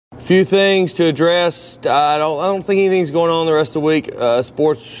Few things to address. I don't think anything's going on the rest of the week,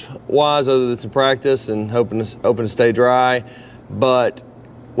 sports-wise, other than some practice and hoping to stay dry. But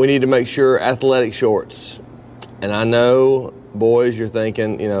we need to make sure athletic shorts. And I know, boys, you're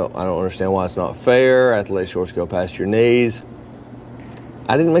thinking, I don't understand why it's not fair. Athletic shorts go past your knees.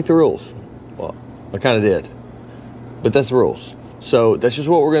 I didn't make the rules. Well, I kind of did. But that's the rules. So that's just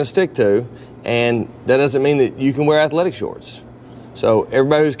what we're going to stick to. And that doesn't mean that you can wear athletic shorts. So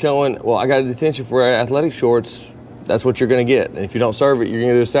everybody who's going, well, I got a detention for athletic shorts, that's what you're going to get. And if you don't serve it, you're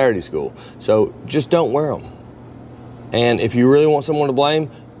going to do a Saturday school. So just don't wear them. And if you really want someone to blame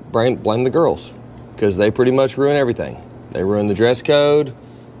the girls, because they pretty much ruin everything. They ruin the dress code.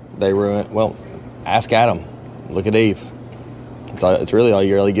 Ask Adam. Look at Eve. It's really all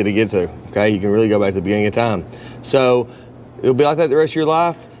you really get to get to, okay? You can really go back to the beginning of time. So it'll be like that the rest of your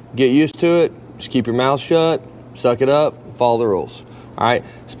life. Get used to it. Just keep your mouth shut. Suck it up. Follow the rules. All right.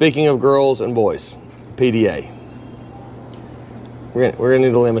 Speaking of girls and boys, PDA. We're gonna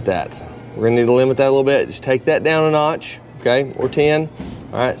need to limit that. We're gonna need to limit that a little bit. Just take that down a notch, okay? Or 10.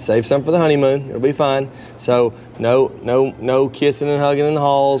 All right. Save some for the honeymoon. It'll be fine. So no kissing and hugging in the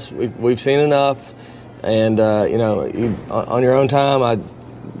halls. We've seen enough. And on your own time,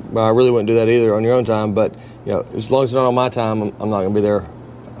 I really wouldn't do that either on your own time. But as long as it's not on my time, I'm not gonna be there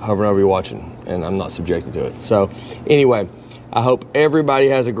hovering over you watching, and I'm not subjected to it. So anyway, I hope everybody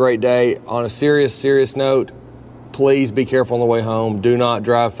has a great day. On a serious note, please be careful on the way home. Do not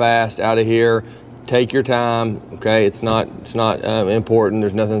drive fast out of here. Take your time, okay? It's not important.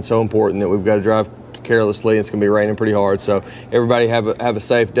 There's nothing so important that we've got to drive carelessly. It's going to be raining pretty hard. So everybody have a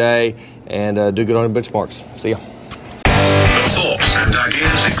safe day, and do good on your benchmarks. See ya. The thoughts and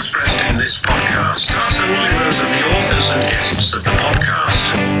ideas expressed in this podcast are solely those of the authors and guests of the podcast.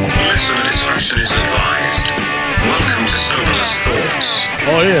 Listener discretion is advised. Welcome to Soberless Thoughts.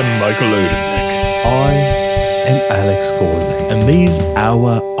 I am Michael Oden. I am Alex Gordon. And these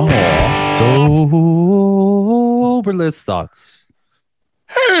are Soberless Thoughts.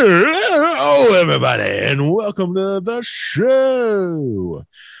 Hello, everybody, and welcome to the show.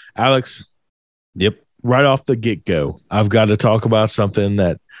 Alex, Yep. right off the get-go, I've got to talk about something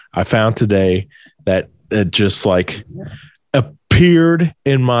that I found today that just like appeared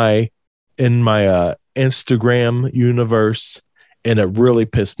in my Instagram universe, and it really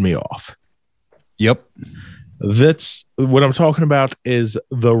pissed me off. Yep. That's what I'm talking about is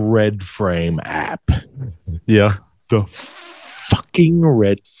the Red Frame app. Yeah. The fucking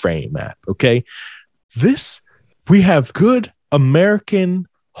Red Frame app. Okay. We have good American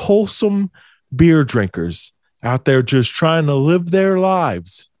wholesome beer drinkers out there just trying to live their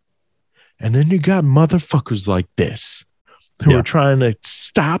lives. And then you got motherfuckers like this who are trying to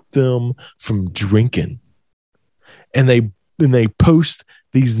stop them from drinking. And they post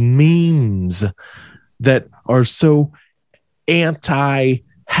these memes that are so anti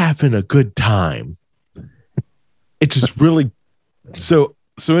having a good time. It just really so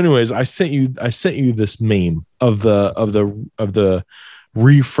anyways, I sent you this meme of the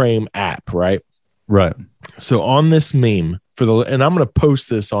Reframe app, right? Right. So on this meme and I'm going to post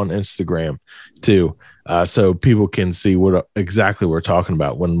this on Instagram too, so people can see what exactly we're talking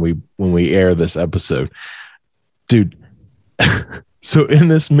about when we air this episode, dude. So in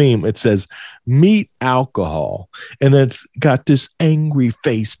this meme, it says "meet alcohol," and then it's got this angry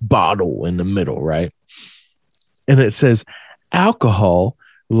face bottle in the middle, right? And it says alcohol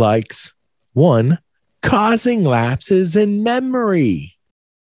likes one causing lapses in memory.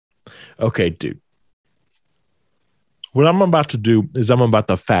 Okay, dude. What I'm about to do is I'm about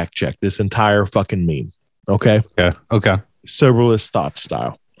to fact check this entire fucking meme. Okay? Okay. Soberless thought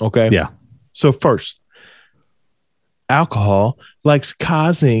style. Okay? Yeah. So first, alcohol likes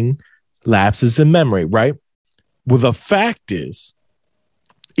causing lapses in memory, right? Well, the fact is,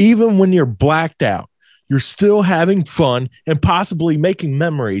 even when you're blacked out, you're still having fun and possibly making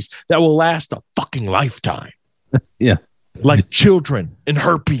memories that will last a fucking lifetime. Yeah. Like children and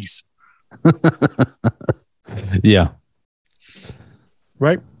herpes. Yeah.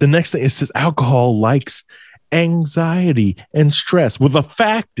 Right? The next thing, it says alcohol likes anxiety and stress. Well, the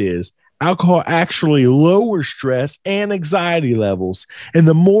fact is, alcohol actually lowers stress and anxiety levels. And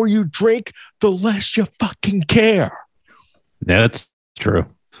the more you drink, the less you fucking care. Yeah, that's true.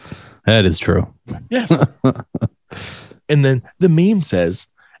 That is true. Yes. And then the meme says,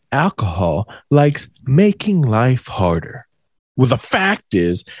 alcohol likes making life harder. Well, the fact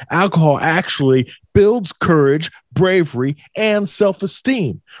is, alcohol actually builds courage, bravery, and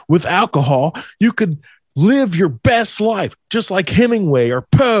self-esteem. With alcohol, you could live your best life, just like Hemingway or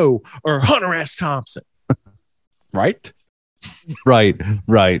Poe or Hunter S. Thompson. Right? Right,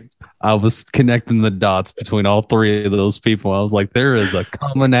 right. I was connecting the dots between all three of those people. I was like, there is a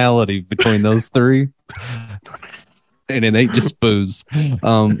commonality between those three, and it ain't just booze. And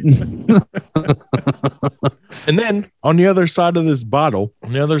then on the other side of this bottle,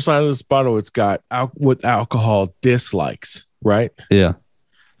 it's got what alcohol dislikes, right? Yeah.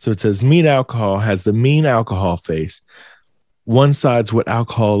 So it says mean alcohol has the mean alcohol face. One side's what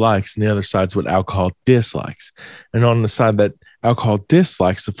alcohol likes, and the other side's what alcohol dislikes. And on the side that alcohol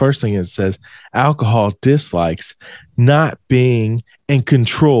dislikes, the first thing it says, alcohol dislikes not being in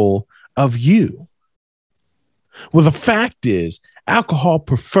control of you. Well, the fact is, alcohol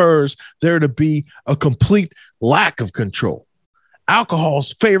prefers there to be a complete lack of control.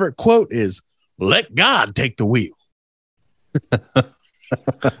 Alcohol's favorite quote is, "Let God take the wheel."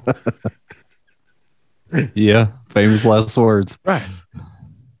 Yeah, famous last words. Right.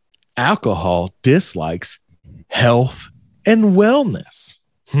 Alcohol dislikes health and wellness.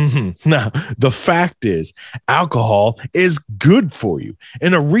 Now, the fact is, alcohol is good for you.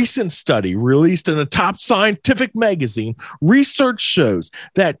 In a recent study released in a top scientific magazine, research shows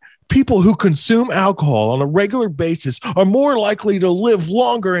that people who consume alcohol on a regular basis are more likely to live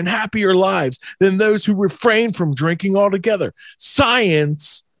longer and happier lives than those who refrain from drinking altogether.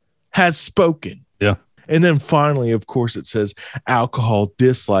 Science has spoken. Yeah. And then finally, of course, it says alcohol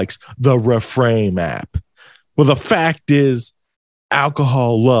dislikes the Reframe app. Well, the fact is,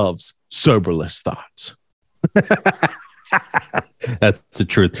 alcohol loves soberless thoughts. That's the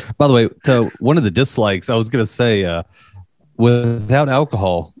truth. By the way, so one of the dislikes, I was going to say, without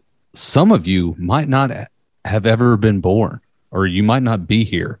alcohol, some of you might not have ever been born, or you might not be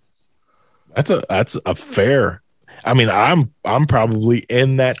here. That's a fair. I mean, I'm probably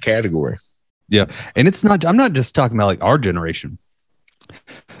in that category. Yeah. And I'm not just talking about like our generation.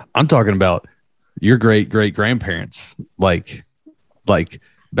 I'm talking about your great grandparents, like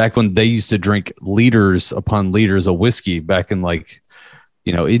back when they used to drink liters upon liters of whiskey back in like,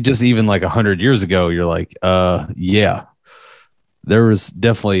 it just even like 100 years ago, you're like, yeah, there was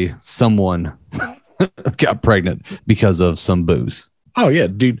definitely someone got pregnant because of some booze. Oh yeah,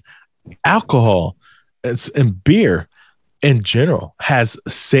 dude. Alcohol and beer in general has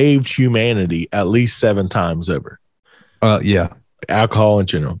saved humanity at least 7 times over. Yeah. Alcohol in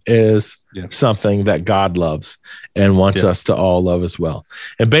general is something that God loves and wants us to all love as well.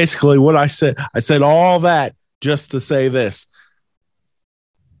 And basically what I said all that just to say this.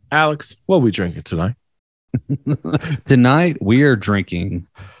 Alex, what are we drinking tonight? Tonight we are drinking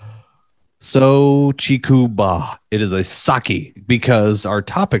Sochikuba. It is a sake because our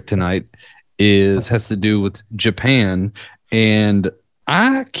topic tonight has to do with Japan, and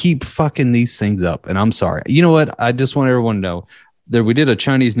I keep fucking these things up, and I'm sorry. You know what? I just want everyone to know that we did a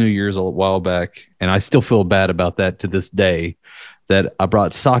Chinese New Year's a while back, and I still feel bad about that to this day, that I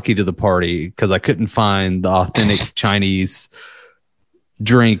brought sake to the party because I couldn't find the authentic Chinese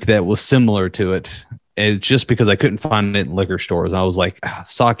drink that was similar to it. It's just because I couldn't find it in liquor stores. I was like,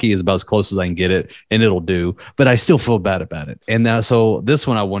 sake is about as close as I can get it, and it'll do. But I still feel bad about it. And so this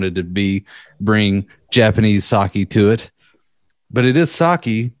one I wanted to bring Japanese sake to it. But it is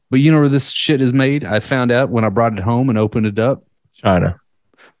sake. But you know where this shit is made? I found out when I brought it home and opened it up. China.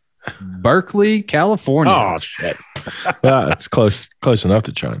 Berkeley, California. Oh shit. It's close enough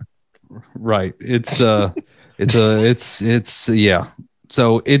to China. Right. It's yeah.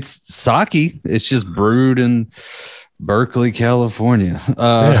 So it's sake. It's just brewed in Berkeley, California.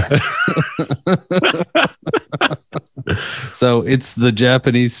 So it's the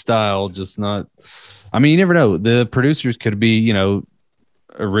Japanese style, just not. I mean, you never know. The producers could be,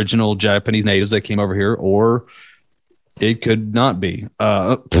 original Japanese natives that came over here, or it could not be.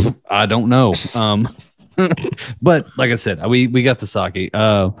 I don't know. But like I said, we got the sake,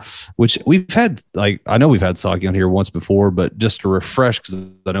 which we've had. Like, I know we've had sake on here once before, but just to refresh,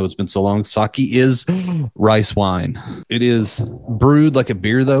 because I know it's been so long. Sake is rice wine. It is brewed like a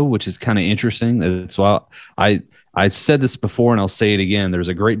beer, though, which is kind of interesting. That's why I said this before, and I'll say it again. There's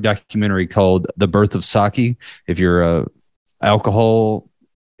a great documentary called "The Birth of Sake." If you're a alcohol,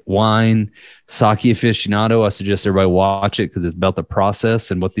 wine, sake aficionado, I suggest everybody watch it because it's about the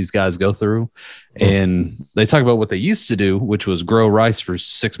process and what these guys go through. And they talk about what they used to do, which was grow rice for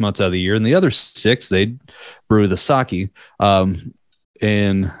 6 months out of the year, and the other 6 they'd brew the sake.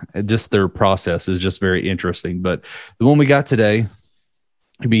 And just their process is just very interesting. But the one we got today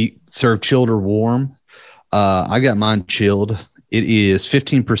could be served chilled or warm. I got mine chilled. It is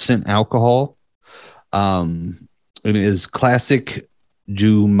 15% alcohol. It is classic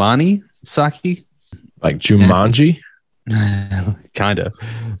Jumani sake. Like Jumanji? Kind of.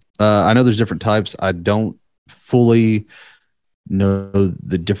 I know there's different types. I don't fully know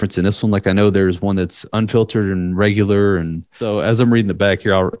the difference in this one. Like I know there's one that's unfiltered and regular. And so as I'm reading the back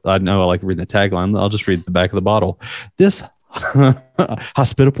here, I know I like reading the tagline. I'll just read the back of the bottle. This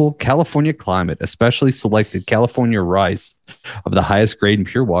hospitable California climate, especially selected California rice of the highest grade and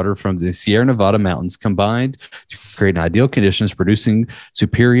pure water from the Sierra Nevada mountains combined to create an ideal conditions producing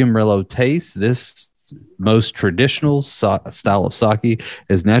superior Merlot taste. This most traditional style of sake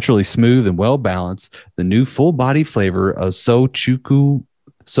is naturally smooth and well balanced. The new full body flavor of Sochiku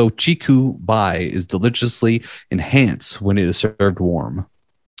Bai is deliciously enhanced when it is served warm.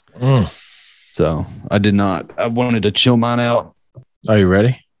 So I wanted to chill mine out. Are you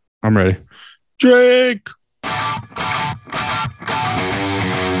ready? I'm ready. Drink.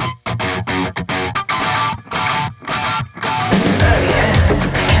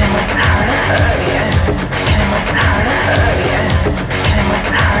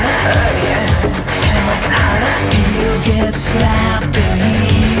 He'll get slapped and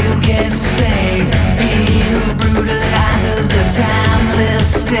he'll get saved. He who brutalizes the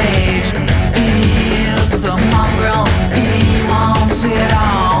timeless stage. He is the mongrel, he wants it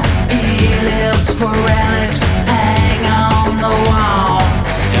all. He lives for relics, hang on the wall.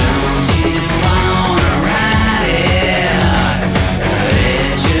 Don't you wanna ride it?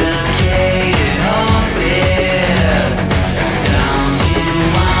 Educated horses. Don't you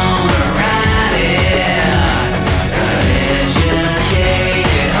wanna ride it?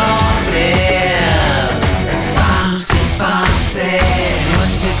 Educated horses. Foxy, foxy,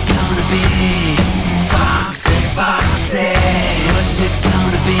 what's it gonna be? Foxy, foxy, what's it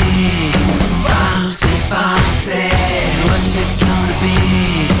gonna be? Foxy, foxy, what's it gonna be?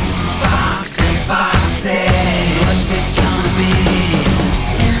 Foxy, foxy, what's it gonna be?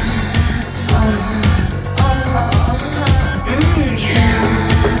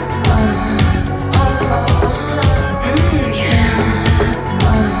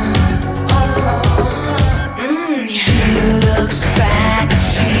 She looks back,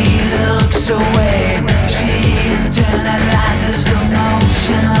 she looks away. She internalizes the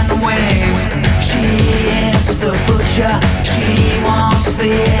motion waves. She is the butcher, she wants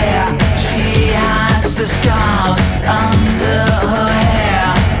the air. She hides the scars under her hair.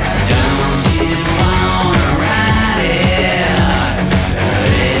 Don't you wanna ride it?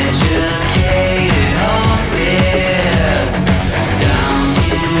 Educated horses. Don't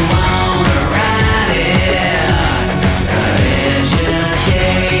you wanna ride it?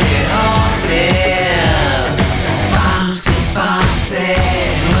 Educated horses. Foxy, foxy,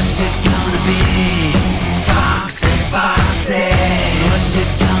 what's it gonna be? Foxy, foxy, what's it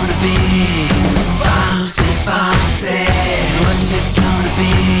gonna be? Foxy, foxy, what's it gonna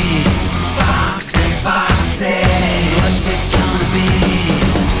be? Foxy, foxy, what's it gonna be?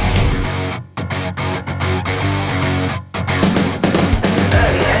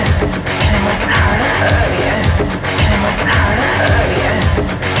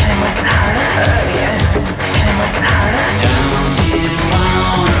 Don't you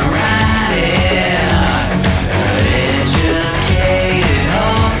wanna ride it? Educated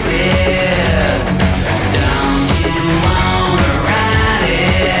horses. Don't you wanna ride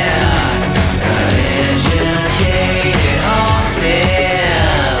it? Educated horses.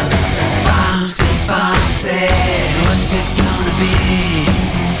 Foxy, foxy, what's it gonna be?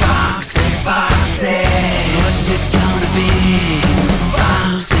 Foxy, foxy, what's it gonna be?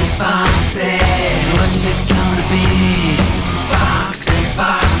 Foxy, foxy, what's it gonna be? Foxy,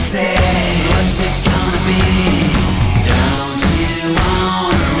 foxy, what's it gonna be? Don't you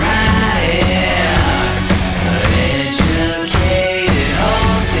wanna ride it? Educated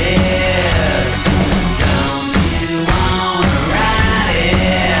horses. Don't you wanna ride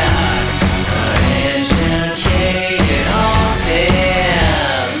it? Educated horses.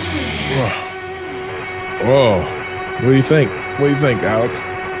 Whoa. What do you think? What do you think, Alex?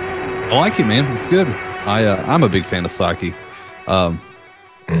 I like it, man. It's good. I'm a big fan of sake.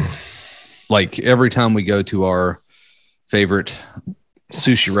 Like every time we go to our favorite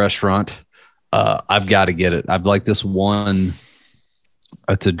sushi restaurant, I've got to get it. I've like this one.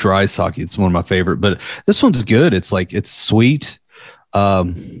 It's a dry sake. It's one of my favorite, but this one's good. It's like, it's sweet.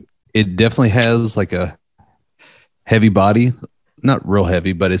 It definitely has like a heavy body, not real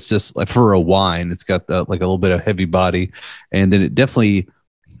heavy, but it's just like for a wine, it's got like a little bit of heavy body. And then it definitely,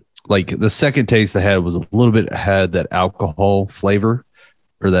 like the second taste I had was a little bit had that alcohol flavor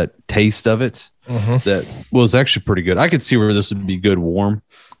or that taste of it. That was actually pretty good. I could see where this would be good warm.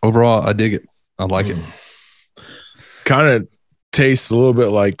 Overall, I dig it. I like it. Kind of tastes a little bit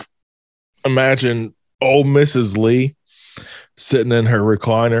like, imagine old Mrs. Lee sitting in her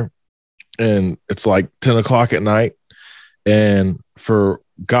recliner and it's like 10 o'clock at night And for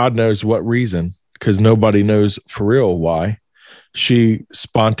God knows what reason, because nobody knows for real why, she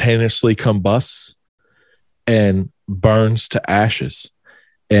spontaneously combusts and burns to ashes.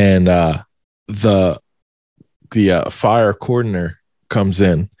 And the fire coordinator comes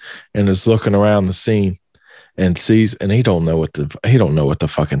in and is looking around the scene and sees, and he don't know what to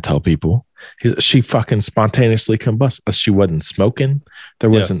fucking tell people. She fucking spontaneously combusts. She wasn't smoking. There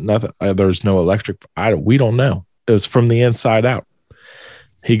wasn't nothing. There was no electric. We don't know. It was from the inside out.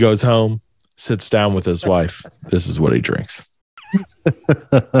 He goes home, sits down with his wife. This is what he drinks.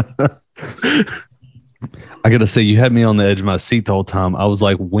 I gotta say, you had me on the edge of my seat the whole time. I was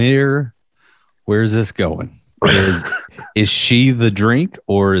like, where's this going? Is she the drink,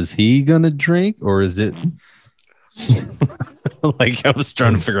 or is he gonna drink, or is it like, I was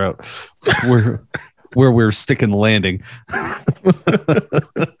trying to figure out where we're sticking the landing.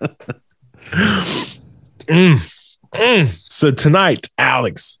 So tonight,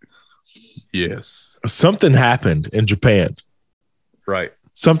 Alex, Yes. something happened in Japan. Right.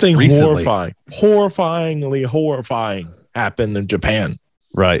 Something Recently. horrifyingly horrifying happened in Japan.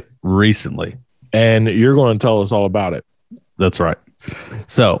 Right. Recently. And you're going to tell us all about it. That's right.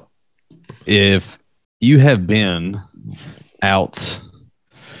 So if you have been out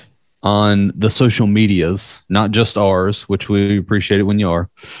on the social medias, not just ours, which we appreciate it when you are,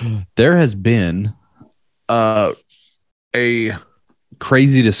 there has been a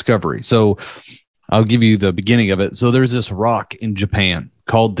crazy discovery. So I'll give you the beginning of it. So there's this rock in Japan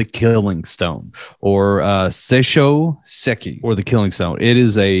called the Killing Stone, or Seisho Seki, or the Killing Stone. It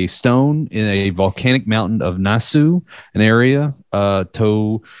is a stone in a volcanic mountain of Nasu, an area,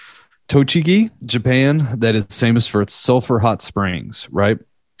 Tochigi, Japan, that is famous for its sulfur hot springs, right?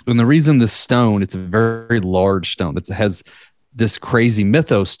 And the reason this stone, it's a very large stone that has this crazy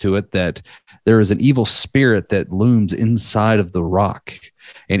mythos to it, that there is an evil spirit that looms inside of the rock,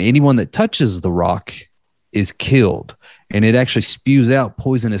 and anyone that touches the rock is killed, and it actually spews out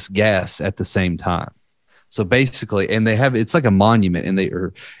poisonous gas at the same time. So basically, and they have, it's like a monument, and they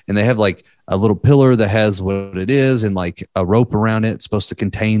have like a little pillar that has what it is, and like a rope around it. It's supposed to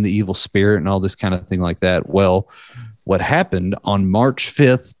contain the evil spirit and all this kind of thing like that. Well, what happened on March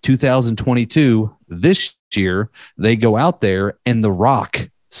 5th, 2022, this year, they go out there and the rock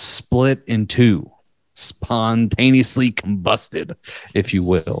split in two, spontaneously combusted, if you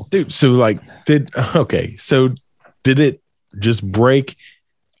will. Dude, so did it just break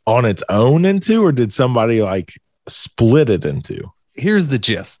on its own into, or did somebody like split it into? Here's the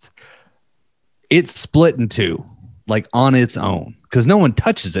gist. It split in two, like on its own, because no one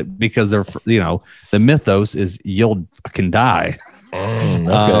touches it, because they're, the mythos is you'll fucking die.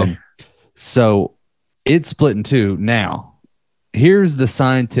 Okay. So it split in two. Now, here's the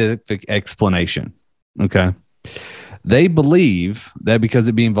scientific explanation. Okay. They believe that because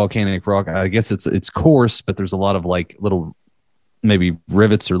it being volcanic rock, I guess it's coarse, but there's a lot of like little maybe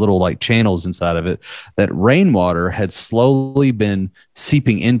rivets or little like channels inside of it, that rainwater had slowly been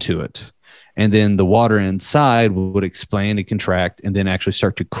seeping into it. And then the water inside would expand and contract and then actually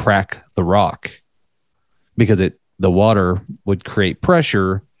start to crack the rock, because the water would create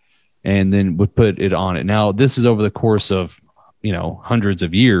pressure and then would put it on it. Now, this is over the course of, hundreds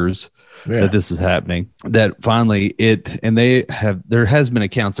of years that this is happening, that finally there has been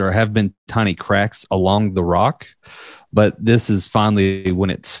accounts, there have been tiny cracks along the rock, but this is finally when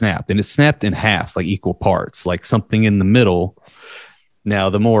it snapped, and it snapped in half, like equal parts, like something in the middle.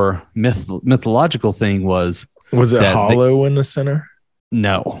 Now, the more mythological thing was it hollow in the center?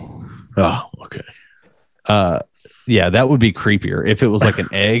 No. Oh, okay. Yeah, that would be creepier if it was like an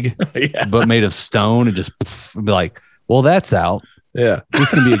egg, but made of stone, and just be like, well, that's out. Yeah. This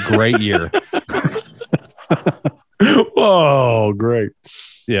can be a great year. Oh, great.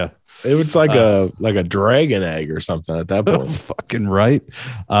 Yeah. It was like a dragon egg or something at that point. Fucking right.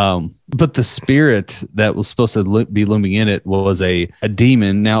 But the spirit that was supposed to be looming in it was a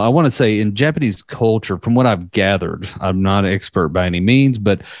demon. Now, I want to say, in Japanese culture, from what I've gathered, I'm not an expert by any means,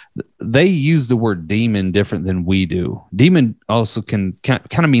 but they use the word demon different than we do. Demon also can kind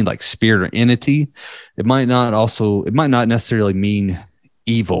of mean like spirit or entity. It might not necessarily mean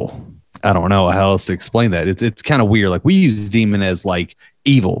evil. I don't know how else to explain that. It's kind of weird. Like, we use demon as like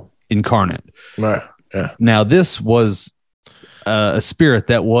evil incarnate. Right. Yeah. Now, this was a spirit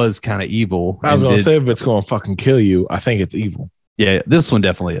that was kind of evil. I was going to say, if it's going to fucking kill you, I think it's evil. Yeah, this one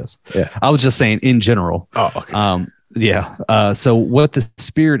definitely is. Yeah. I was just saying in general. Oh, okay. Yeah. So what the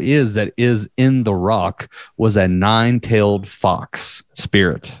spirit is that is in the rock was a 9-tailed fox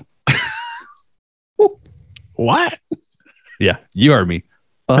spirit. What? Yeah, you heard me.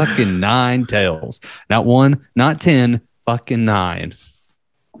 Fucking 9 tails. Not 1, not 10, fucking 9.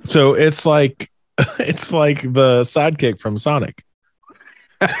 So it's like the sidekick from Sonic.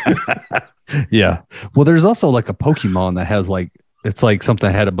 Yeah. Well, there's also like a Pokemon that has like, it's like something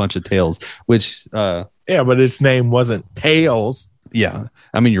that had a bunch of tails, which, Yeah, but its name wasn't Tails. yeah,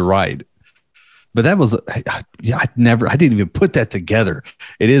 I mean, you're right. But that was, I didn't even put that together.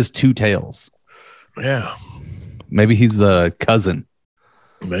 It is 2 tails. Yeah, Maybe he's the cousin.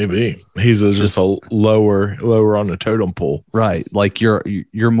 maybe he's just a lower on the totem pole. Right. Like you're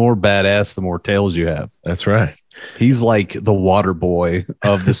more badass the more tails you have. That's right. He's like the water boy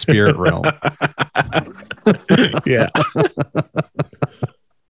of the spirit realm. Yeah.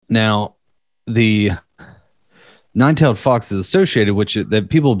 Now, the nine-tailed fox is associated, which that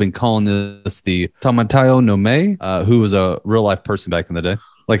people have been calling this the Tamatayo no Me, who was a real life person back in the day,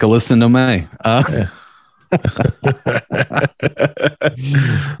 like Alyssa no Me.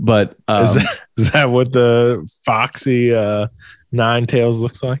 But Is that what the foxy nine tails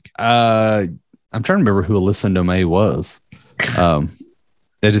looks like? I'm trying to remember who Alyssa no Me was. That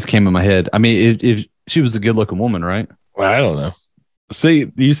just came in my head. I mean, if she was a good-looking woman, right? Well, I don't know.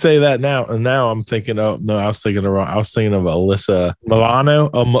 See, you say that now, and now I'm thinking, oh no, I was thinking of Alyssa Milano,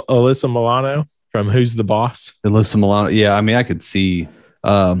 Alyssa Milano from Who's the Boss? Alyssa Milano. Yeah, I mean, I could see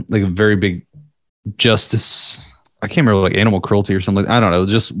like a very big justice. I can't remember, like animal cruelty or something. I don't know.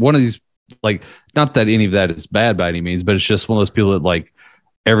 Just one of these, like, not that any of that is bad by any means, but it's just one of those people that, like,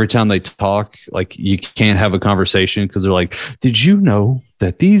 every time they talk, like, you can't have a conversation because they're like, did you know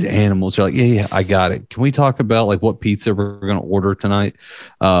that these animals are like, yeah, I got it. Can we talk about like what pizza we're going to order tonight?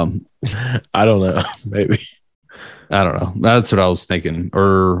 I don't know. Maybe. I don't know. That's what I was thinking.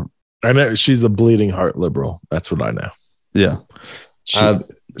 Or I know she's a bleeding heart liberal. That's what I know. yeah. She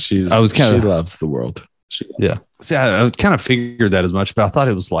I was kinda- she loves the world. Yeah. See, I kind of figured that as much, but I thought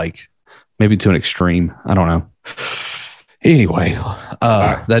it was like maybe to an extreme. I don't know. Anyway,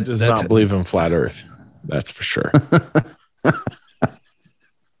 that does not believe in flat Earth. That's for sure.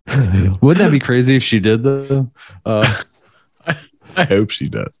 Wouldn't that be crazy if she did though? I hope she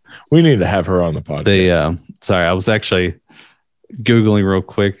does. We need to have her on the podcast. Sorry, I was actually Googling real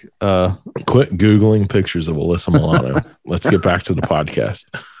quick. Quit Googling pictures of Alyssa Milano. Let's get back to the podcast.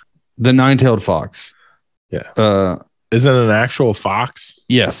 The nine-tailed fox. Yeah. Isn't it an actual fox?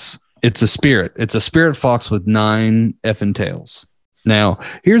 Yes. It's a spirit. It's a spirit fox with 9 effing tails. Now,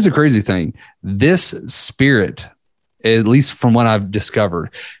 here's the crazy thing. This spirit, at least from what I've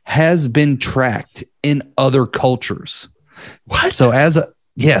discovered, has been tracked in other cultures. What? So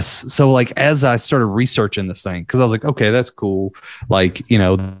so like as I started researching this thing, because I was like, okay, that's cool. Like, you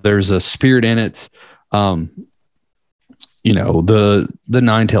know, there's a spirit in it. You know, the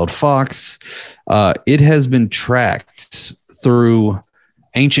nine-tailed fox, it has been tracked through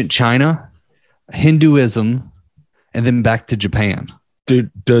ancient China, Hinduism, and then back to Japan. Dude,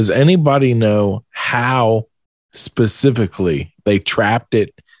 does anybody know how specifically they trapped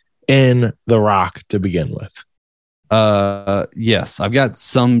it in the rock to begin with? Yes, I've got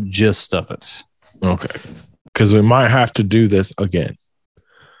some gist of it. Okay. Because we might have to do this again.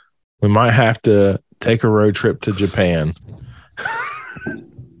 We might have to take a road trip to Japan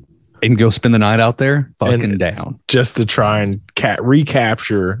And go spend the night out there, fucking down. just to try and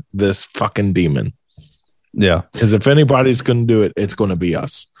recapture this fucking demon. Yeah. Because if anybody's going to do it, it's going to be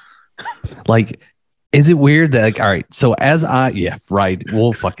us. Like, is it weird that, like, all right, so yeah, right,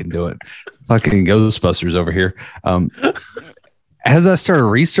 we'll fucking do it. Fucking Ghostbusters over here. As I started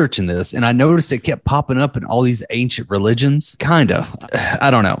researching this, and I noticed it kept popping up in all these ancient religions, kind of.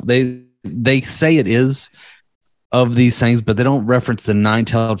 I don't know. They say it is of these things, but they don't reference the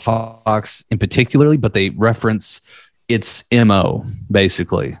nine-tailed fox in particularly, but they reference its MO,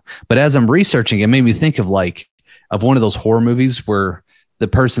 basically. But as I'm researching, it made me think of one of those horror movies where the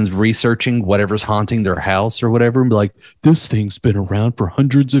person's researching whatever's haunting their house or whatever, and be like, this thing's been around for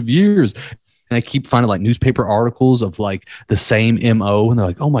hundreds of years. And I keep finding like newspaper articles of like the same MO, and they're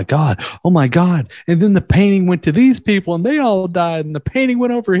like, oh my God. And then the painting went to these people and they all died, and the painting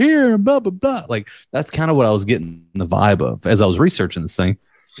went over here and blah, blah, blah. Like, that's kind of what I was getting the vibe of as I was researching this thing.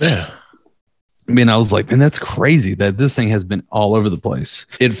 Yeah. I mean, I was like, man, that's crazy that this thing has been all over the place.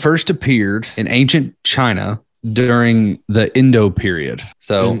 It first appeared in ancient China during the Indo period.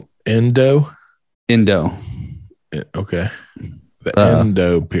 So Indo. Okay. The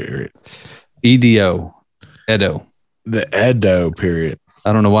Indo period. Edo. The Edo period.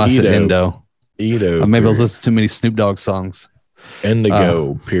 I don't know why I said Indo. Edo. Maybe I was listening to too many Snoop Dogg songs.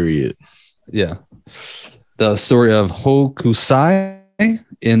 Indigo period. Yeah. The story of Hokusai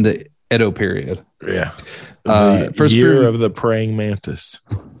in the Edo period. Yeah. The First year period of the praying mantis.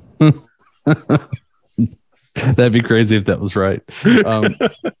 That'd be crazy if that was right.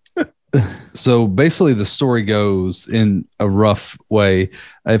 So basically, the story goes in a rough way.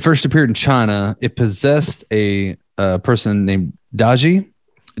 It first appeared in China. It possessed a person named Daji.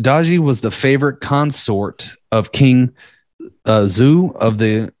 Daji was the favorite consort of King Zhu of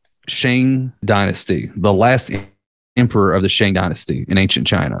the Shang dynasty, the last emperor of the Shang dynasty in ancient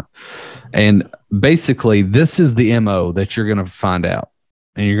China. And basically, this is the MO that you're going to find out.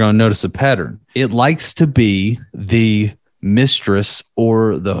 And you're going to notice a pattern. It likes to be the mistress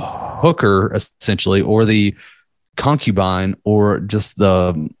or the hooker, essentially, or the concubine, or just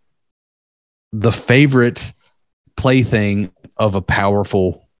the favorite plaything of a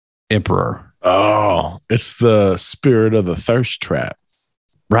powerful emperor. Oh, it's the spirit of the thirst trap.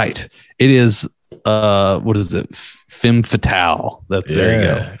 Right. It is, what is it? Femme fatale. There you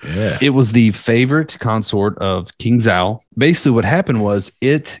go. Yeah. It was the favorite consort of King Zhao. Basically, what happened was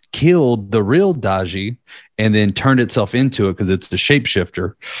it killed the real Daji and then turned itself into it because it's the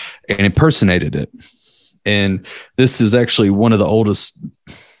shapeshifter and impersonated it. And this is actually one of the oldest,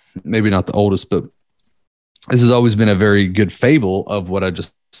 maybe not the oldest, but this has always been a very good fable of what I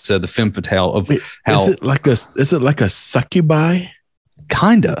just said, the femme fatale of how. Is it like a succubi?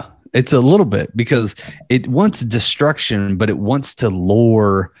 Kinda. It's a little bit because it wants destruction, but it wants to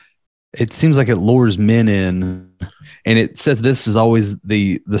lure. It seems like it lures men in, and it says this is always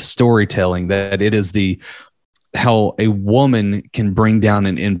the storytelling, that it is how a woman can bring down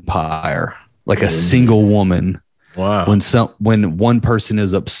an empire, like a single woman. Wow. When one person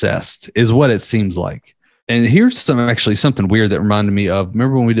is obsessed is what it seems like. And here's something weird that reminded me of,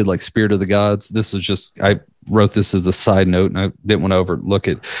 remember when we did like Spirit of the Gods? This was just, I wrote this as a side note and I didn't want to overlook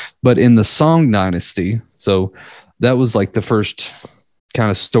it. But in the Song Dynasty, so that was like the first kind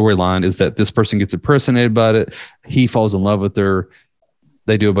of storyline, is that this person gets impersonated by it. He falls in love with her.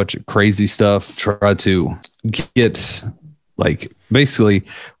 They do a bunch of crazy stuff, try to get, like, basically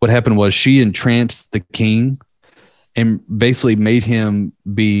what happened was she entranced the king and basically made him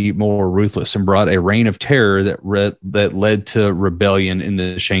be more ruthless and brought a reign of terror that led to rebellion in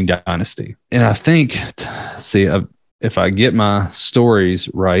the Shang dynasty. And I think, if I get my stories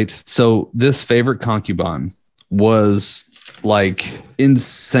right, so this favorite concubine was like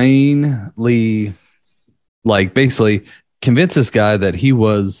insanely, like, basically convinced this guy that he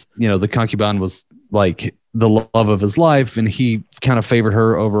was, the concubine was like the love of his life, and he kind of favored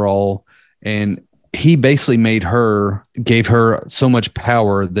her overall. And he basically gave her so much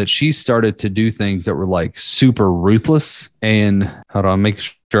power that she started to do things that were like super ruthless. And how do I make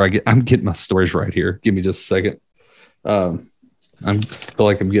sure I'm getting my stories right here? Give me just a second. I feel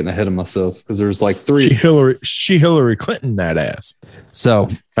like I'm getting ahead of myself because there's like three. She Hillary Clinton that ass. So,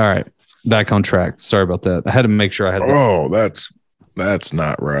 all right, back on track. Sorry about that. I had to make sure I had. Oh, that's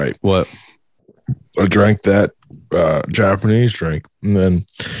not right. What? I drank that Japanese drink, and then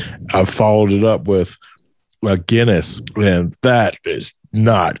I followed it up with a Guinness, and that is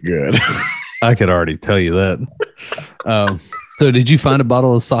not good. I could already tell you that. So did you find a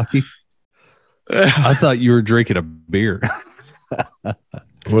bottle of sake? I thought you were drinking a beer.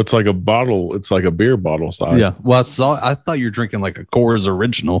 Well, it's like a bottle. It's like a beer bottle size. Yeah. Well, I thought you were drinking like a Coors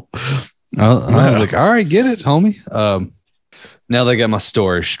Original. I was like, all right, get it, homie. Now they got my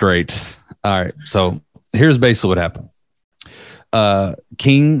story straight. All right. So here's basically what happened.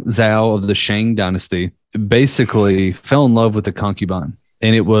 King Zhao of the Shang dynasty basically fell in love with a concubine,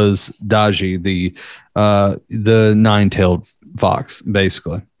 and it was Daji, the nine-tailed fox,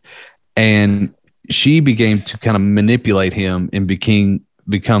 basically. And she began to kind of manipulate him and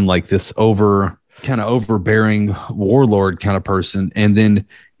become like this overbearing warlord kind of person. And then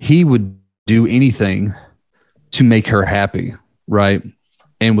he would do anything to make her happy, right?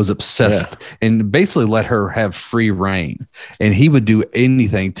 And was obsessed and basically let her have free reign. And he would do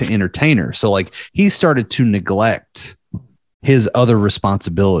anything to entertain her. So like he started to neglect his other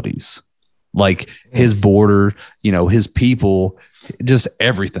responsibilities, like his border, his people, just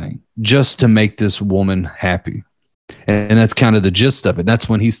everything, just to make this woman happy. And that's kind of the gist of it. That's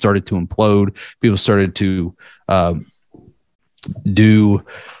when he started to implode. People started to do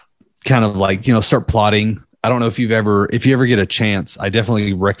kind of like, start plotting. I don't know if you ever get a chance, I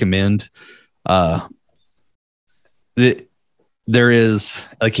definitely recommend that there is,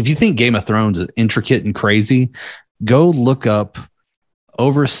 like, if you think Game of Thrones is intricate and crazy, go look up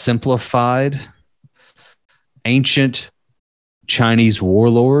oversimplified ancient Chinese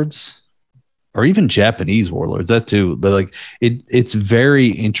warlords or even Japanese warlords, that too. But like it's very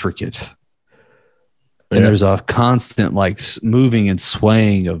intricate. And there's a constant like moving and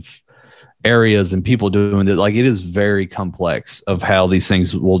swaying of areas and people doing it. Like, it is very complex of how these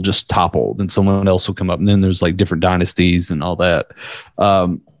things will just topple, then someone else will come up, and then there's like different dynasties and all that.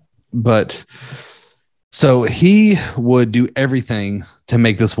 But so he would do everything to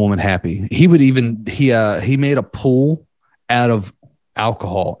make this woman happy. He would even he made a pool out of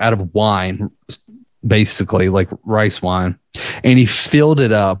alcohol, out of wine, basically like rice wine, and he filled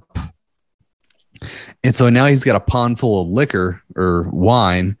it up. And so now he's got a pond full of liquor or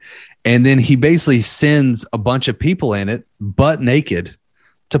wine, and then he basically sends a bunch of people in it butt naked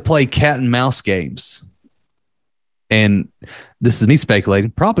to play cat and mouse games. And this is me speculating,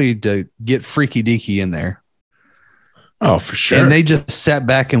 probably to get Freaky Deaky in there. Oh, for sure. And they just sat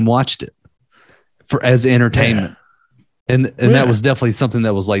back and watched it as entertainment. Yeah. And that was definitely something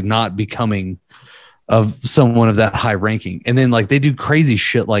that was like not becoming of someone of that high ranking. And then like they do crazy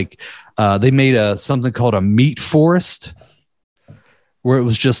shit. Like they made something called a meat forest, where it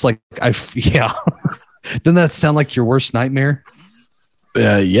was just like, doesn't that sound like your worst nightmare?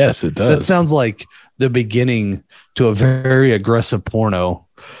 Yes, it does. That sounds like the beginning to a very aggressive porno.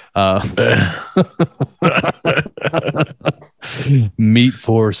 Meat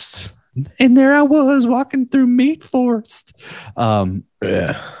Forest. And there I was walking through Meat Forest.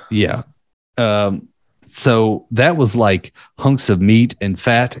 Yeah. So that was like hunks of meat and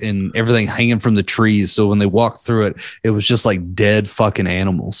fat and everything hanging from the trees. So when they walked through it, it was just like dead fucking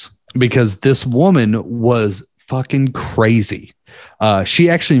animals, because this woman was fucking crazy. She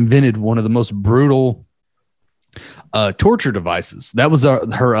actually invented one of the most brutal torture devices. That was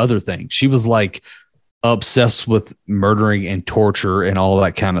her other thing. She was like obsessed with murdering and torture and all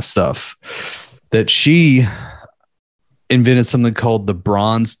that kind of stuff, that she invented something called the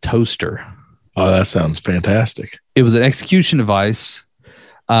bronze toaster. Oh, that sounds fantastic. It was an execution device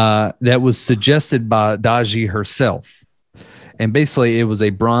that was suggested by Daji herself. And basically it was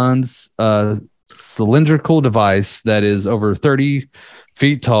a bronze cylindrical device that is over 30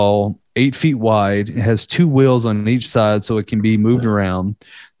 feet tall, 8 feet wide. It has 2 wheels on each side so it can be moved around.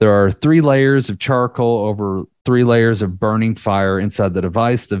 There are 3 layers of charcoal over 3 layers of burning fire inside the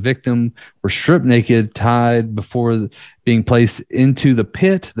device. The victim were stripped naked, tied before being placed into the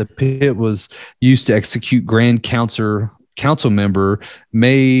pit. The pit was used to execute Grand Council member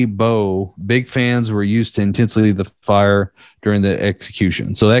May Bo. Big fans were used to intensely the fire during the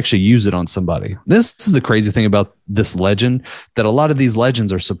execution. So they actually use it on somebody. This is the crazy thing about this legend, that a lot of these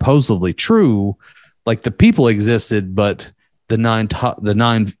legends are supposedly true. Like the people existed, but the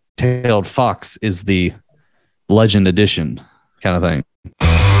nine-tailed fox is the legend edition kind of thing.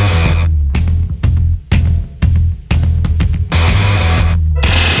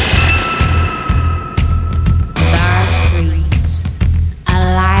 The streets are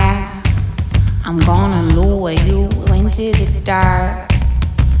liar. I'm gonna lure you into the dark.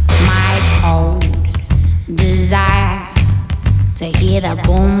 My cold desire to hear the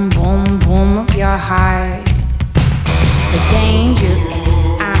boom, boom, boom of your heart. The danger is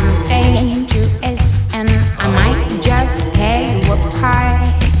I'm dangerous, and I might just tear you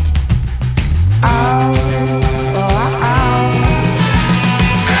apart. Oh, oh, oh.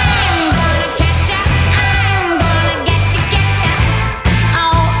 I'm gonna catch ya, I'm gonna get ya.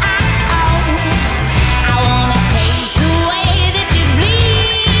 Oh, oh, oh. I wanna taste the way that you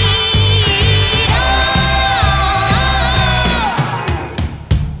bleed.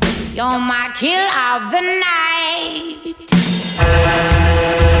 Oh, you're my kill of the night.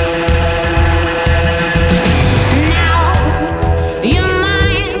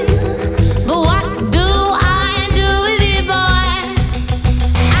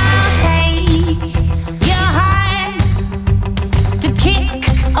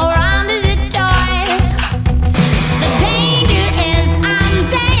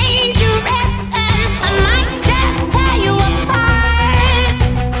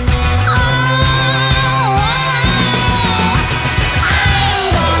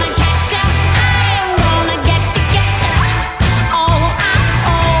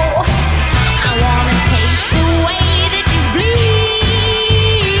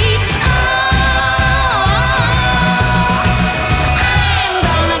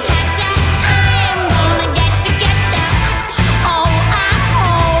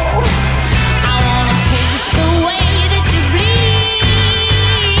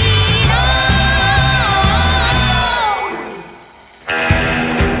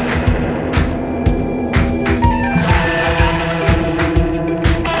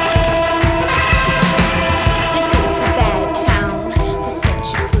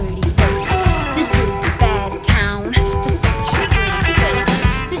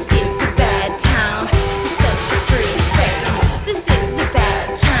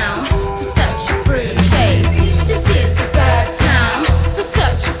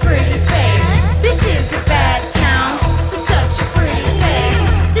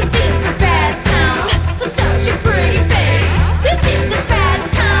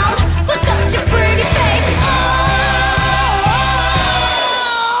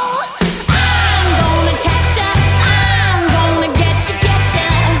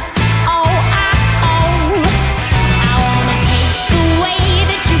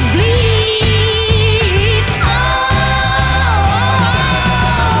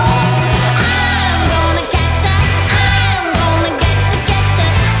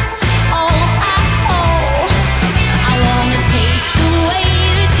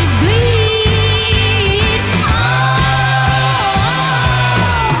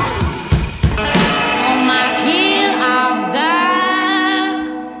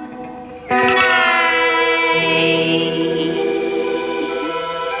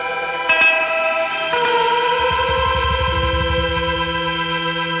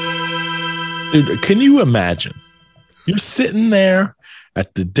 Dude, can you imagine? You're sitting there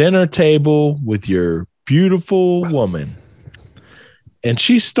at the dinner table with your beautiful woman, and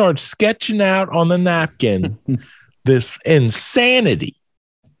she starts sketching out on the napkin this insanity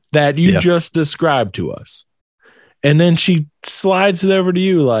that you just described to us. And then she slides it over to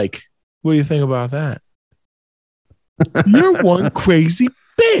you like, what do you think about that? You're one crazy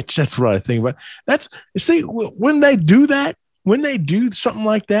bitch. That's what I think about. When they do that, when they do something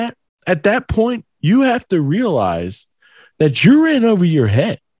like that, at that point, you have to realize that you're in over your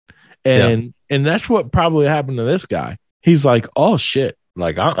head. And that's what probably happened to this guy. He's like, oh shit,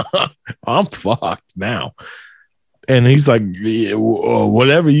 like I'm fucked now. And he's like, yeah,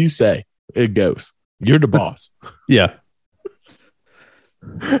 whatever you say, it goes. You're the boss. Yeah.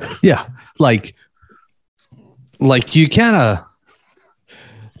 Yeah. Like you kind of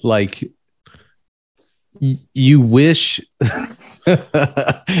like you wish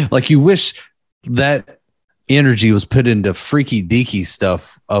like you wish that energy was put into freaky deaky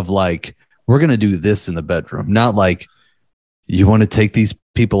stuff of like, we're going to do this in the bedroom. Not like you want to take these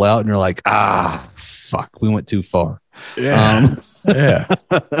people out and you're like, fuck, we went too far. Yeah. Yeah.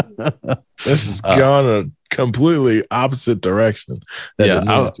 This has gone a completely opposite direction that it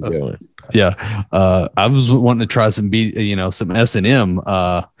needs to go in. Yeah. I was wanting to try some some S&M,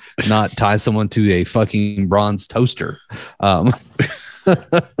 not tie someone to a fucking bronze toaster.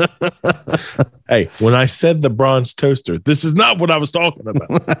 Hey, when I said the bronze toaster, this is not what I was talking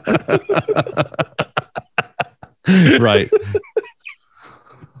about. Right.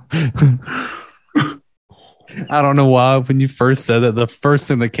 I don't know why when you first said that, the first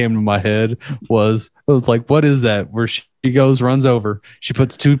thing that came to my head was like, what is that? Where she goes, runs over, she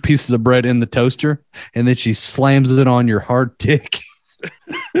puts 2 pieces of bread in the toaster, and then she slams it on your hard dick.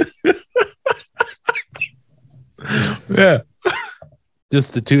 Yeah.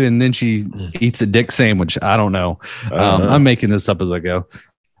 Just the 2, and then she eats a dick sandwich. I don't know. I'm making this up as I go.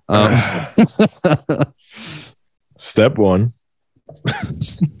 Step 1.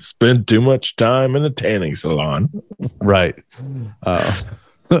 Spend too much time in a tanning salon. Right. All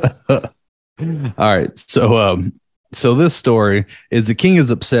right. So this story is the king is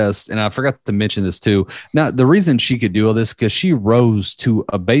obsessed, and I forgot to mention this too. Now, the reason she could do all this because she rose to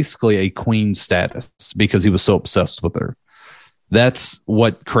basically a queen status because he was so obsessed with her. That's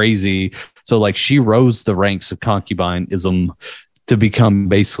what crazy. So like she rose the ranks of concubinism to become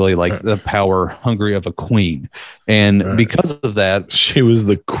basically like the power hungry of a queen. And because of that, she was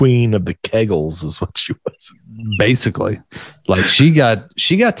the queen of the kegels is what she was. Basically. Like she got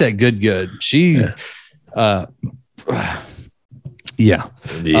that good. She,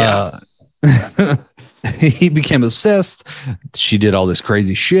 he became obsessed. She did all this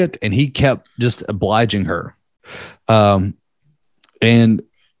crazy shit and he kept just obliging her. And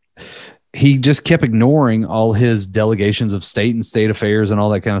he just kept ignoring all his delegations of state and state affairs and all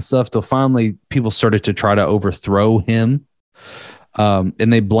that kind of stuff till finally people started to try to overthrow him. And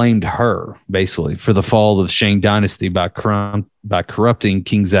they blamed her basically for the fall of the Shang dynasty by corrupting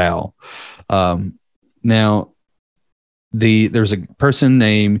King Zhao. Now, there's a person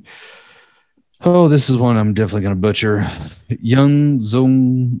named, this is one I'm definitely going to butcher. Yung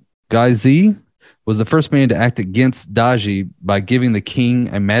Zong Gaizi was the first man to act against Daji by giving the king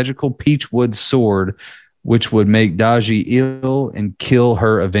a magical peachwood sword, which would make Daji ill and kill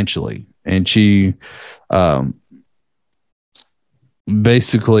her eventually. And she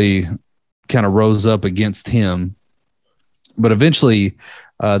basically kind of rose up against him. But eventually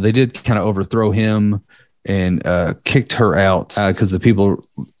they did kind of overthrow him and kicked her out because the people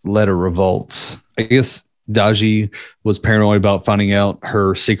let her revolt. I guess Daji was paranoid about finding out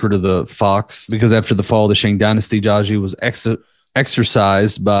her secret of the fox because after the fall of the Shang dynasty, Daji was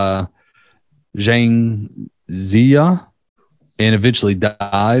exorcised by Zhang Ziya and eventually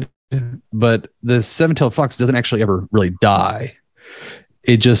died. But the seven-tailed fox doesn't actually ever really die.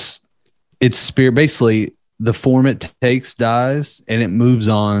 Its spirit, basically the form it takes dies and it moves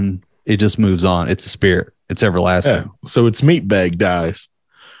on. It just moves on. It's a spirit. It's everlasting. Yeah. So its meat bag dies.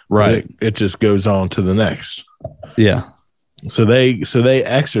 Right. It just goes on to the next. Yeah. So they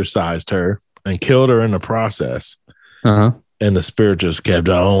exorcised her and killed her in the process. Uh-huh. And the spirit just kept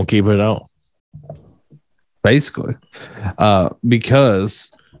on, keep it on. Basically. Because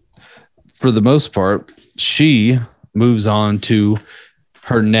for the most part, she moves on to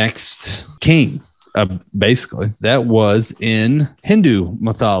her next king. Basically, that was in Hindu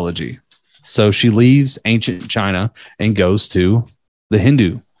mythology. So she leaves ancient China and goes to the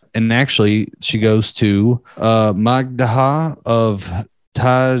Hindu. And actually, she goes to Magdaha of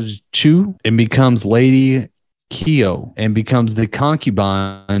Tajchu and becomes Lady Kyo and becomes the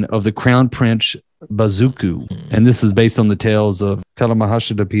concubine of the crown prince Bazuku. And this is based on the tales of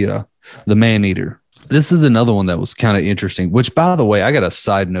Kalamahashadapira, the man-eater. This is another one that was kind of interesting, which, by the way, I got to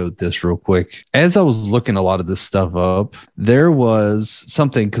side note this real quick. As I was looking a lot of this stuff up, there was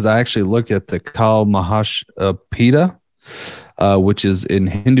something, because I actually looked at the Kalamahashadapira, which is in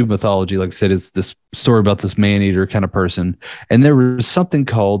Hindu mythology. Like I said, it's this story about this man-eater kind of person. And there was something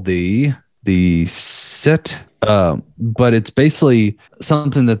called the Set, but it's basically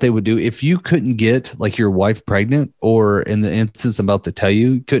something that they would do if you couldn't get like your wife pregnant, or in the instance I'm about to tell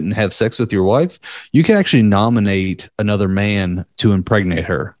you, couldn't have sex with your wife, you could actually nominate another man to impregnate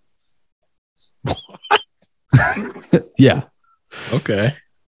her. Yeah. Okay.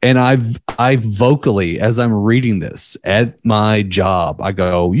 And I vocally, as I'm reading this at my job, I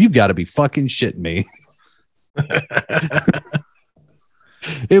go, "You've got to be fucking shitting me."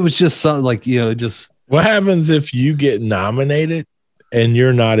 It was just something like, just What happens if you get nominated and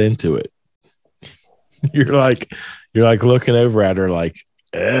you're not into it? You're like looking over at her like,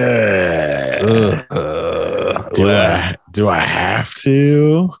 do I have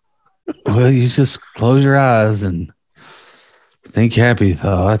to? well, you just close your eyes and think happy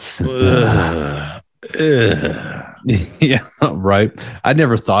thoughts. Yeah, right. I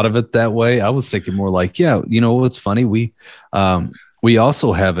never thought of it that way. I was thinking more like, yeah, what's funny? We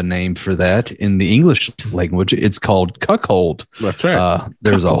also have a name for that in the English language. It's called cuckold. That's right.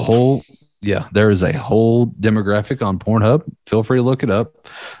 There's a whole demographic on Pornhub. Feel free to look it up.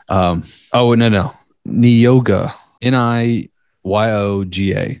 Niyoga,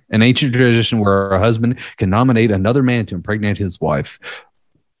 Niyoga, an ancient tradition where a husband can nominate another man to impregnate his wife.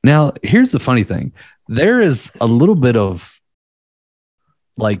 Now, here's the funny thing. There is a little bit of,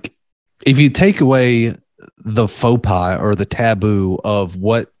 like, if you take away the faux pas or the taboo of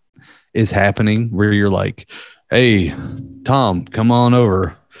what is happening, where you're like, "Hey, Tom, come on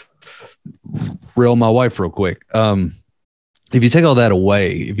over, reel my wife real quick." If you take all that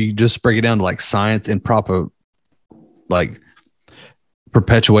away, if you just break it down to like science and proper, like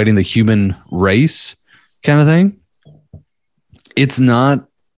perpetuating the human race kind of thing, it's not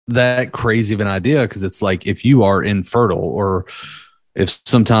that crazy of an idea, because it's like, if you are infertile, or if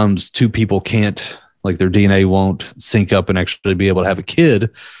sometimes two people can't, like, their DNA won't sync up and actually be able to have a kid,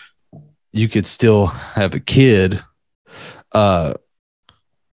 you could still have a kid, or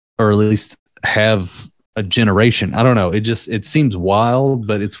at least have a generation. I don't know. It seems wild,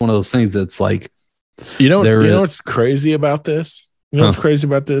 but it's one of those things that's like, you know what's crazy about this? What's crazy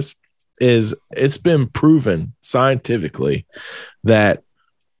about this is it's been proven scientifically that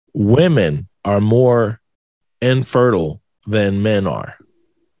women are more infertile than men are.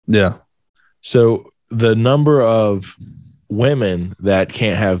 Yeah. So the number of women that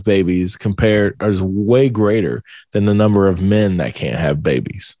can't have babies is way greater than the number of men that can't have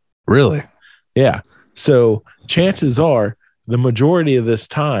babies. Really? Yeah. So chances are, the majority of this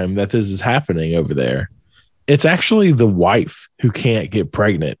time that this is happening over there, it's actually the wife who can't get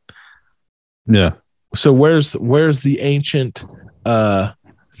pregnant. Yeah. So where's the ancient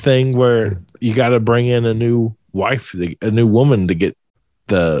thing where you got to bring in a new wife, a new woman to get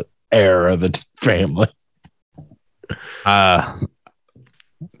the heir of the family? I'm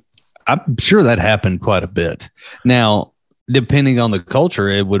sure that happened quite a bit. Now, depending on the culture,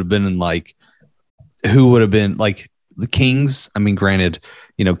 it would have been like, who would have been like the kings? I mean, granted,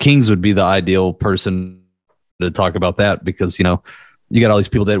 kings would be the ideal person to talk about that, because, you got all these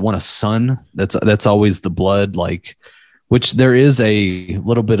people that want a son. That's always the blood, like, which there is a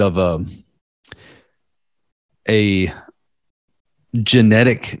little bit of a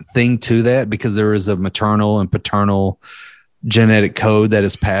genetic thing to that, because there is a maternal and paternal genetic code that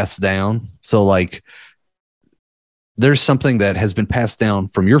is passed down. So, like, there's something that has been passed down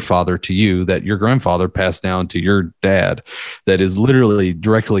from your father to you that your grandfather passed down to your dad that is literally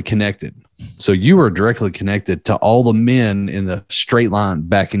directly connected. So you are directly connected to all the men in the straight line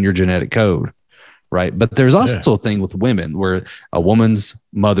back in your genetic code, right? But there's also a thing with women where a woman's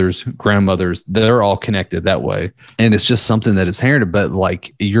mothers, grandmothers, they're all connected that way. And it's just something that is inherited. But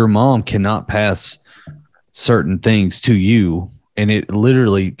like, your mom cannot pass certain things to you, and it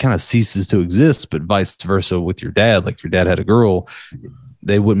literally kind of ceases to exist. But vice versa with your dad. Like, if your dad had a girl,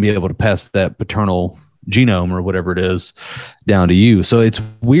 they wouldn't be able to pass that paternal genome or whatever it is down to you. So it's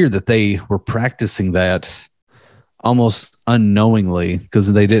weird that they were practicing that almost unknowingly,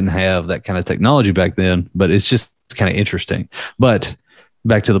 because they didn't have that kind of technology back then. But it's kind of interesting. But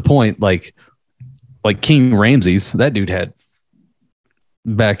back to the point, like King Ramses, that dude had,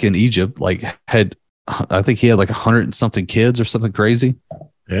 back in Egypt, I think he had like 100 and something kids or something crazy.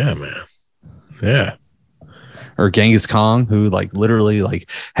 Yeah, man. Yeah. or Genghis Khan, who like literally like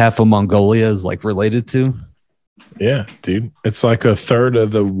half of Mongolia is like related to. Yeah, dude. It's like a third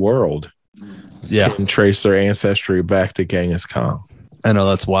of the world can trace their ancestry back to Genghis Khan. I know,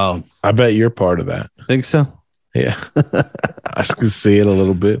 that's wild. I bet you're part of that. Think so? Yeah. I can see it a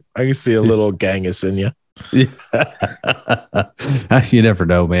little bit. I can see a little Genghis in you. Yeah. You never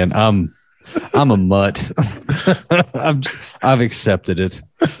know, man. I'm a mutt. I've accepted it.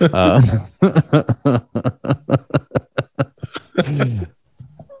 You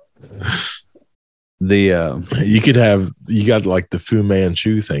got like the Fu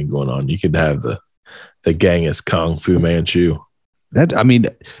Manchu thing going on. You could have the Genghis Khan Fu Manchu. That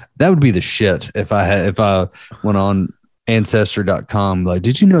would be the shit if I went on Ancestry.com like,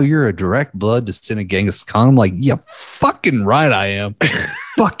 did you know you're a direct blood descendant of Genghis Khan? I'm like, yeah, fucking right I am.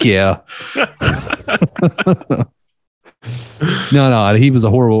 Fuck yeah. No, he was a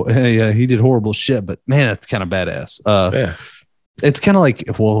horrible. Yeah, he did horrible shit, but man, that's kind of badass. Yeah. It's kind of like,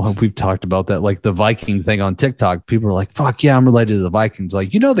 well, we've talked about that, like the Viking thing on TikTok. People are like, fuck yeah, I'm related to the Vikings.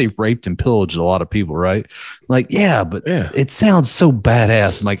 Like, they raped and pillaged a lot of people, right? Like, yeah, but it sounds so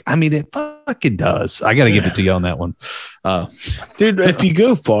badass. I'm like, it fucking does. I got to give it to you on that one. Dude, if you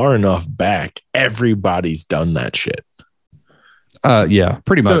go far enough back, everybody's done that shit. Yeah,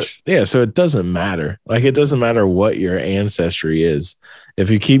 pretty much. So it doesn't matter. Like, it doesn't matter what your ancestry is. If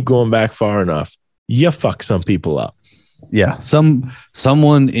you keep going back far enough, you fuck some people up. Yeah,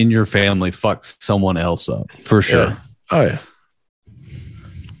 someone in your family fucks someone else up for sure. Yeah. Oh yeah,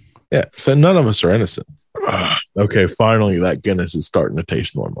 yeah. So none of us are innocent. Okay, finally, that Guinness is starting to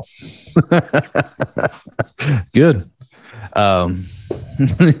taste normal. Good.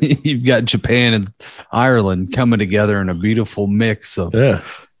 You've got Japan and Ireland coming together in a beautiful mix of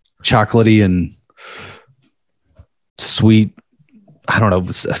chocolatey and sweet. I don't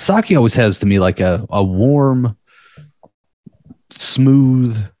know. Sake always has to me like a warm,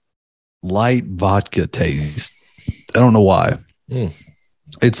 smooth, light vodka taste. I don't know why.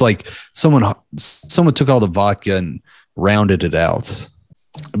 It's like someone took all the vodka and rounded it out.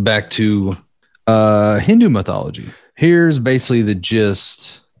 Back to Hindu mythology. Here's basically the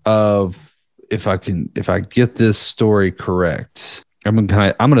gist of, if I get this story correct. I'm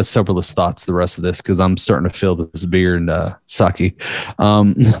gonna sober this thoughts the rest of this because I'm starting to feel this beer and sake.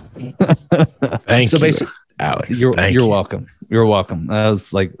 Thank you, basically, Alex. You're welcome. You're welcome. I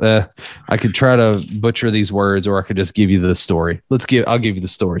was like, I could try to butcher these words, or I could just give you the story. I'll give you the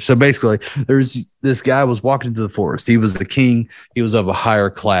story. So basically, there's this guy was walking into the forest. He was the king. He was of a higher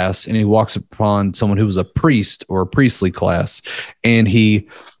class, and he walks upon someone who was a priest or a priestly class, and he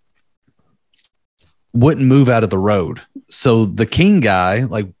wouldn't move out of the road. So the king guy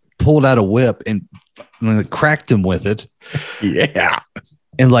like pulled out a whip and cracked him with it. Yeah,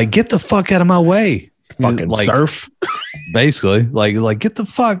 and like, get the fuck out of my way. Fucking like, surf, basically. Like get the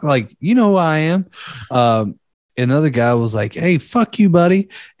fuck, like, you know who I am. Another guy was like, hey, fuck you, buddy.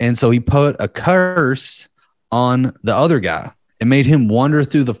 And so he put a curse on the other guy and made him wander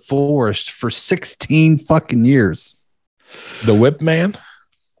through the forest for 16 fucking years. The whip man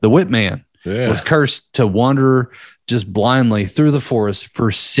was cursed to wander just blindly through the forest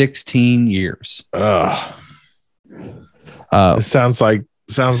for 16 years. It sounds like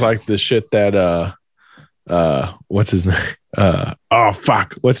the shit that what's his name?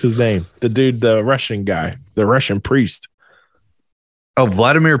 What's his name? The dude, the Russian guy, the Russian priest. Oh,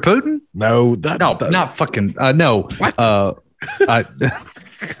 Vladimir Putin? No, not fucking no. What?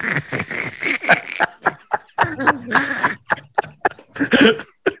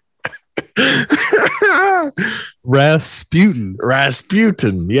 Rasputin.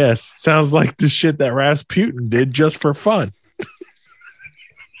 Yes, sounds like the shit that Rasputin did just for fun.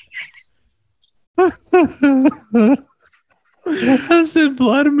 I said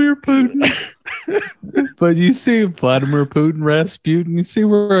Vladimir Putin, but you see Vladimir Putin, Rasputin. You see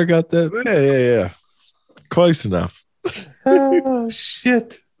where I got that? Yeah. Close enough. Oh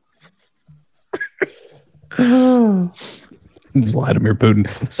shit! Vladimir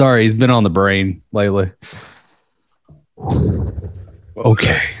Putin. Sorry, he's been on the brain lately.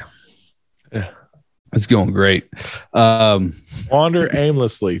 Okay. Yeah. It's going great. Wander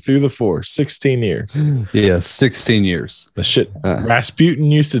aimlessly through the forest, 16 years. Yeah, 16 years. The shit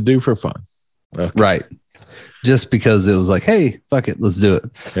Rasputin used to do for fun. Okay. Right. Just because it was like, hey, fuck it, let's do it.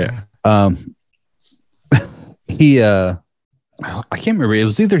 Yeah. He I can't remember. It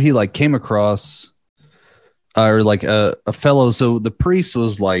was either he like came across or like a fellow. So the priest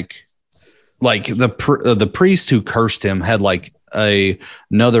was like the priest who cursed him had like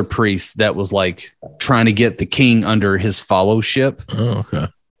another priest that was like trying to get the king under his fellowship. Oh, okay.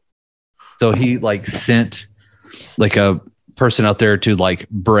 So he like sent like a person out there to like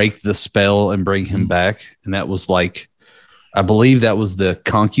break the spell and bring him back. And that was like, I believe that was the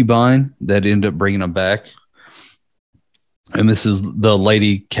concubine that ended up bringing him back. And this is the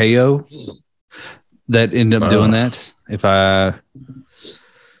Lady KO that ended up doing that.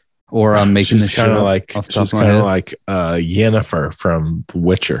 I'm making she's this kind shit of up like off the top she's of my kind of head. like Yennefer from The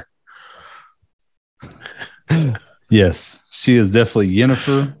Witcher. Yes, she is definitely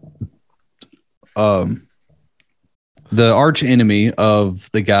Yennefer. The arch enemy of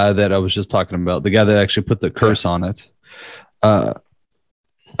the guy that I was just talking about, the guy that actually put the curse on it. I'm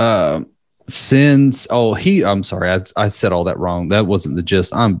sorry, I said all that wrong. That wasn't the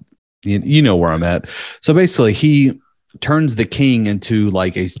gist. You know where I'm at. So basically, he turns the king into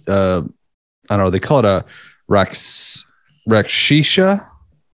like a, I don't know, they call it a Rakshisha,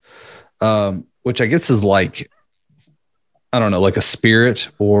 which I guess is like, I don't know, like a spirit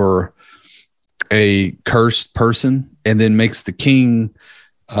or a cursed person, and then makes the king,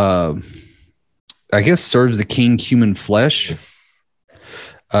 I guess serves the king human flesh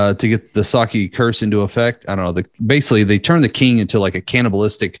to get the Saki curse into effect. I don't know. Basically, they turn the king into like a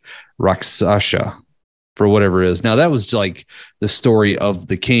cannibalistic Rakshasa for whatever it is. Now, that was like the story of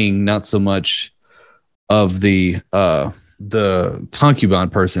the king, not so much of the concubine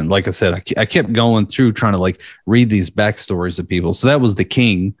person. Like I said, I kept going through trying to like read these backstories of people. So that was the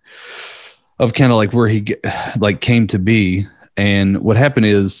king of kind of like where he like came to be. And what happened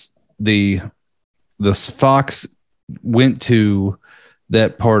is the fox went to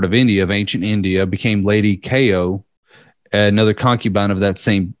that part of India, of ancient India, became Lady KO, another concubine of that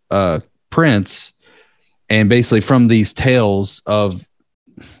same prince. And basically from these tales of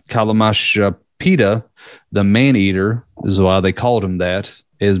Kalamashapita, the man-eater, is why they called him that,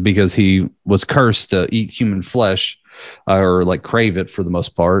 is because he was cursed to eat human flesh or like crave it for the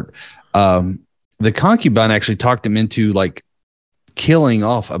most part. The concubine actually talked him into like killing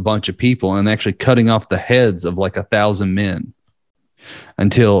off a bunch of people and actually cutting off the heads of like 1,000 men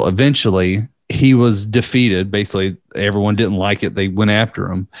until eventually he was defeated. Basically, everyone didn't like it. They went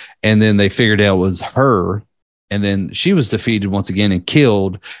after him, and then they figured out it was her. And then she was defeated once again and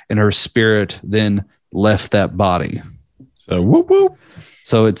killed, and her spirit then left that body. So whoop whoop.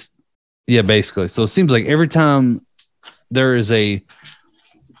 So it's, yeah, basically. So it seems like every time there is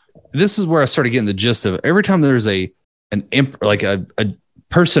this is where I started getting the gist of it. Every time there's a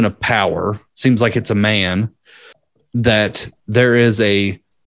person of power, seems like it's a man, that there is a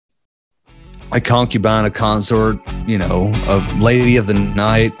concubine, a consort, you know, a lady of the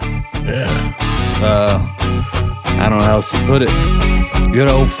night. Yeah. I don't know how else to put it. Good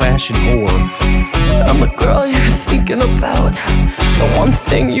old fashioned whore. I'm the girl you're thinking about, the one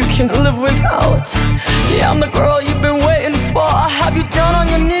thing you can live without. Yeah, I'm the girl you've been waiting for. I have you down on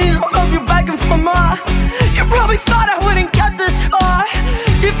your knees, I have you begging for more. You probably thought I wouldn't get this far.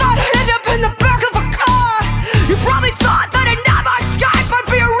 You thought I'd end up in the back of a car. You probably thought that I'd never escape. I'd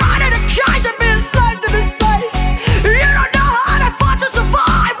be a ride in a cage, I'd be enslaved in this place. You don't know how hard I fought to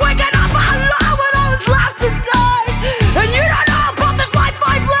survive, waking up alone when I was left to die. And you don't know about this life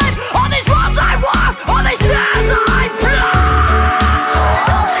I've led, all these roads I walk, all these stairs I climb. So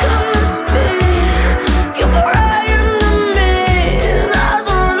how can this be? You're praying to me. There's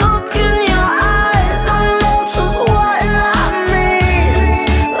a look in your eyes, I know just what that means.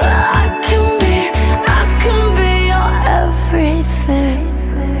 That I can be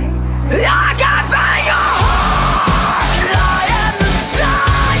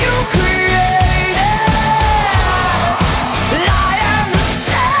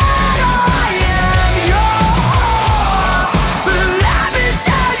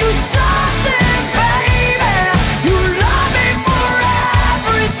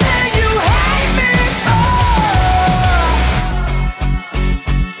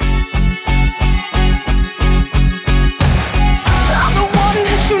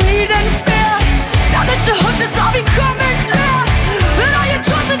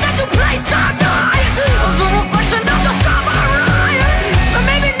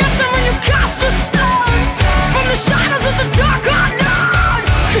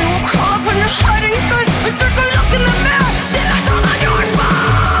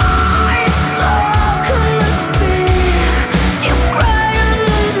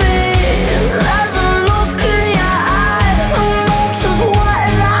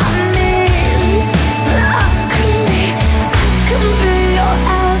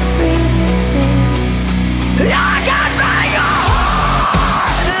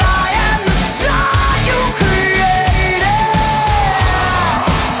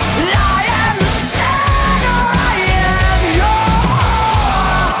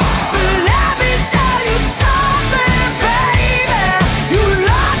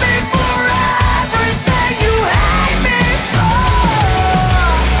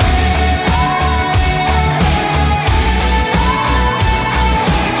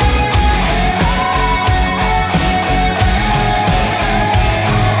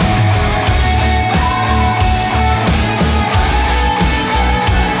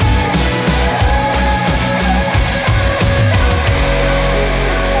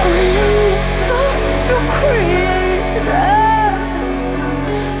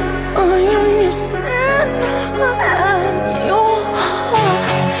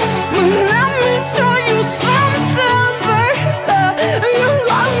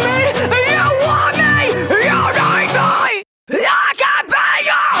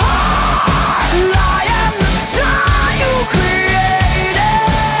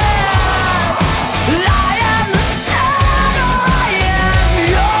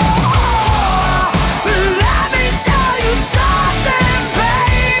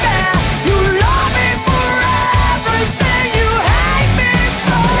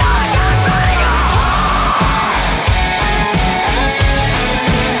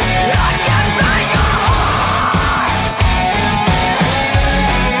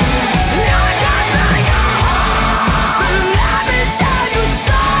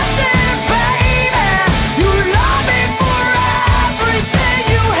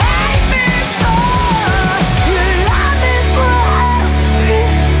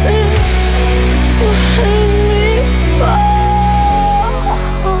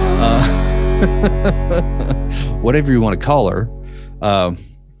whatever you want to call her.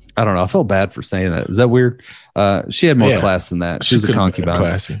 I don't know. I felt bad for saying that. Is that weird? She had more class than that. She was a concubine.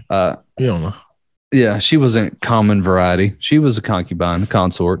 Classy. You don't know. Yeah, she wasn't common variety. She was a concubine,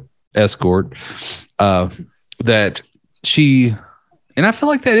 consort, escort. That she, and I feel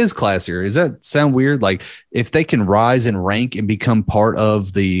like that is classier. Does that sound weird? Like if they can rise in rank and become part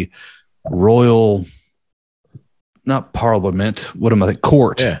of the royal, not parliament, what am I?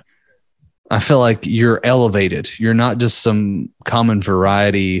 Court. Yeah. I feel like you're elevated. You're not just some common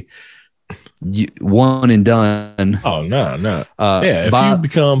variety, one and done. Oh no. If you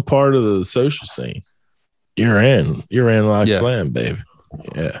become part of the social scene, you're in like Flam, baby.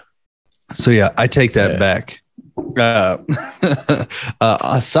 Yeah. So yeah, I take that back. A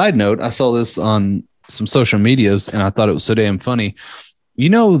side note, I saw this on some social medias and I thought it was so damn funny. You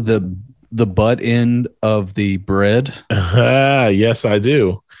know the butt end of the bread? Yes, I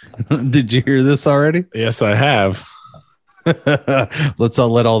do. Did you hear this already? Yes, I have. Let's all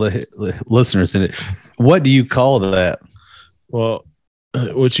let all the listeners in it. What do you call that? Well,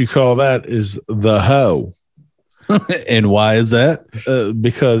 what you call that is the hoe. And why is that?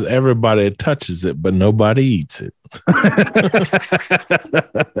 Because everybody touches it, but nobody eats it.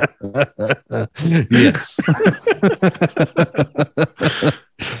 Yes.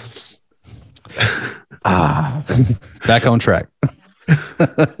 Back on track.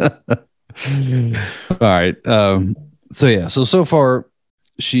 All right. So far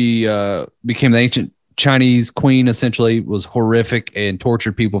she became the ancient Chinese queen, essentially, was horrific and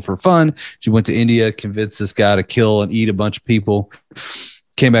tortured people for fun. She went to India, convinced this guy to kill and eat a bunch of people,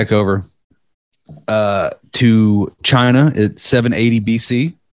 came back over to China at 780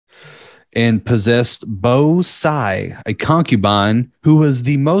 BC and possessed Bo Sai, a concubine who was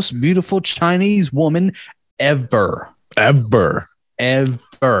the most beautiful Chinese woman ever. Ever. And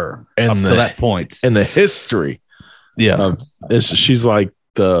up to that point in the history. Yeah. She's like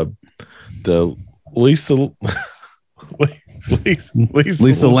the Lisa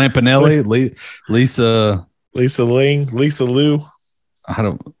Lampanelli, Lisa Ling, Lisa Liu. I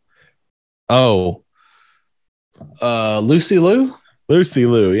don't. Oh, Lucy Liu. Lucy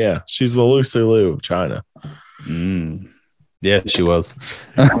Liu, yeah, she's the Lucy Liu of China. Yeah, she was.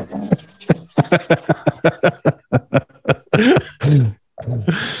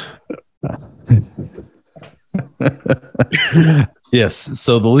 Yes,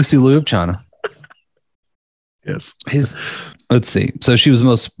 so the Lucy Liu of China. Yes. Let's see. So she was the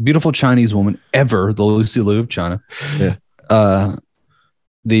most beautiful Chinese woman ever, the Lucy Liu of China. Yeah.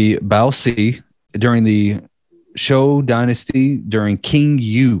 The Bao Si during the Shou dynasty during King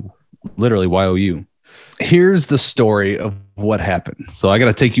Yu, literally YOU. Here's the story of what happened. So I got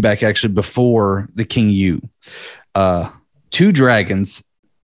to take you back actually before the King Yu. Two dragons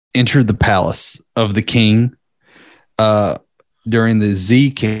entered the palace of the king during the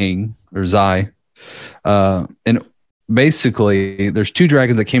Z King or Zai. And basically there's two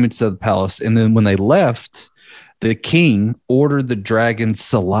dragons that came into the palace, and then when they left, the king ordered the dragon's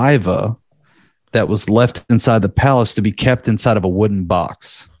saliva that was left inside the palace to be kept inside of a wooden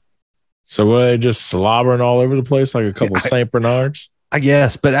box. So were they just slobbering all over the place like a couple of Saint Bernards? I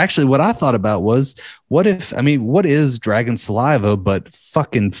guess, but actually what I thought about was, what is dragon saliva but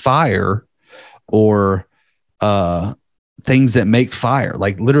fucking fire or things that make fire,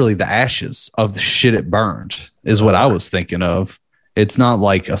 like literally the ashes of the shit it burned is what I was thinking of. It's not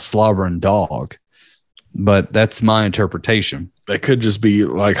like a slobbering dog, but that's my interpretation. That could just be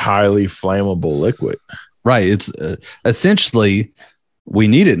like highly flammable liquid. Right. It's essentially, we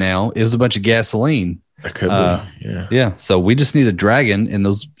need it now. It was a bunch of gasoline. It could be. Yeah. Yeah. So we just need a dragon, and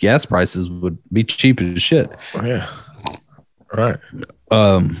those gas prices would be cheap as shit. Oh, yeah. Right.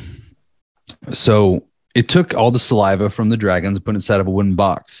 So it took all the saliva from the dragons, put it inside of a wooden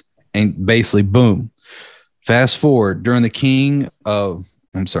box, and basically, boom. Fast forward during the time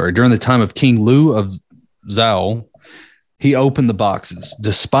of King Lu of Zhao, he opened the boxes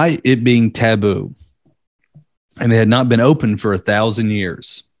despite it being taboo, and they had not been opened for 1,000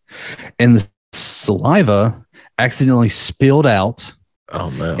 years. And the saliva accidentally spilled out. Oh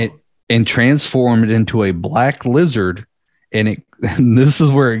no. And transformed into a black lizard. And this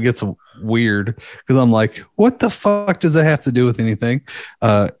is where it gets weird, because I'm like, what the fuck does that have to do with anything?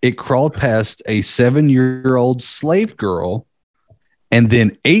 It crawled past a 7-year-old slave girl, and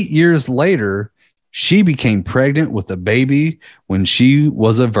then 8 years later she became pregnant with a baby when she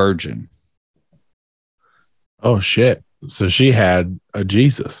was a virgin. Oh shit. So she had a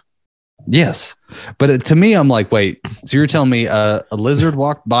Jesus. Yes. But to me, I'm like, wait, so you're telling me a lizard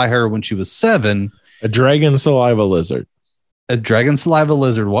walked by her when she was 7? A dragon saliva lizard. a dragon saliva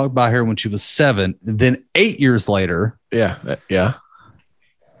lizard walked by her when she was 7. Then 8 years later, Yeah.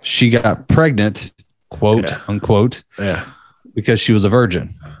 she got pregnant, quote unquote, because she was a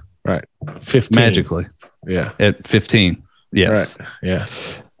virgin. Right. 15. Magically. Yeah. At 15. Yes. Right. Yeah.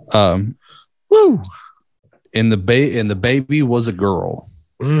 Woo. And the baby was a girl.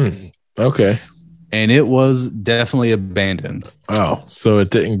 Okay. And it was definitely abandoned. Oh, so it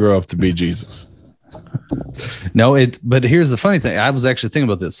didn't grow up to be Jesus. No, but here's the funny thing. I was actually thinking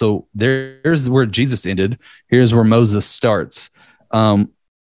about this. So there's where Jesus ended. Here's where Moses starts.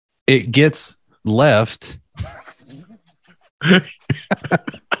 It gets left. Yeah.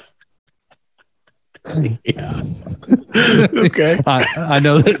 Okay. I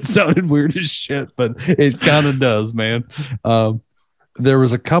know that sounded weird as shit, but it kind of does, man. There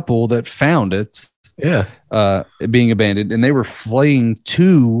was a couple that found it. Yeah. Being abandoned, and they were fleeing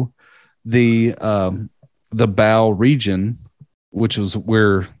to the Baal region, which was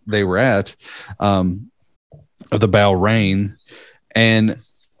where they were at, of the Baal reign, and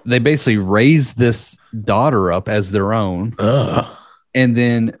they basically raised this daughter up as their own, and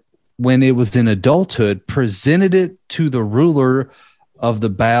then when it was in adulthood, presented it to the ruler of the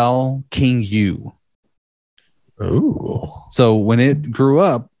Baal, King U. Ooh. So when it grew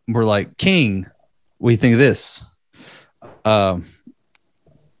up, we're like, King, what do you think of this?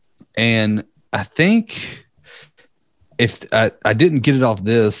 And I think if I didn't get it off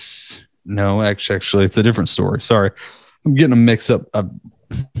this, no, actually, it's a different story. Sorry, I'm getting them mixed up. I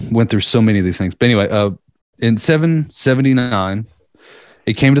went through so many of these things. But anyway, in 779,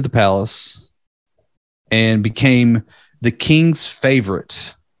 it came to the palace and became the king's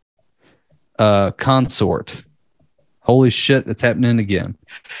favorite consort. Holy shit, that's happening again.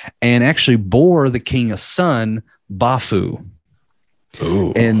 And actually bore the king a son, Bafu.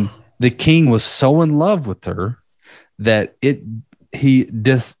 Ooh. And the king was so in love with her that he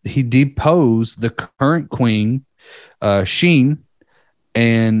deposed the current queen, Sheen,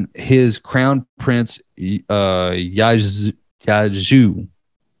 and his crown prince, Yaju,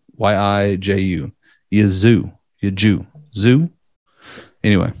 Yiju, Yazoo.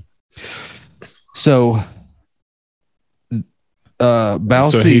 Anyway, so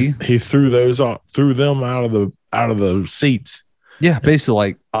Balsi, he threw them out of the seats. Yeah, basically,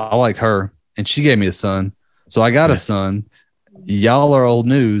 like, I like her, and she gave me a son, so I got a son. Y'all are old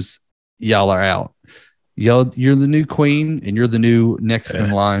news. Y'all are out. You're the new queen, and you're the new next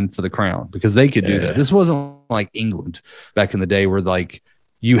in line for the crown, because they could do that. This wasn't like England back in the day where like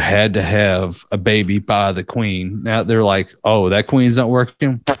you had to have a baby by the queen. Now they're like, oh, that queen's not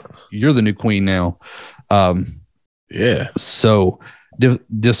working. You're the new queen now. So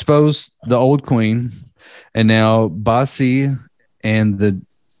dispose the old queen, and now Basi and the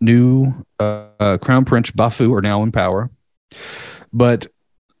new crown prince Bafu are now in power. But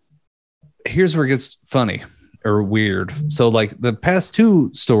here's where it gets funny or weird. So like the past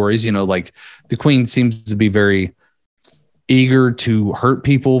two stories, you know, like the queen seems to be very eager to hurt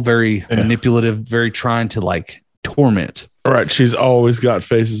people, very manipulative, very trying to like torment. All right. She's always got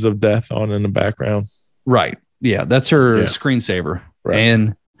Faces of Death on in the background. Right. Yeah. That's her screensaver. Right.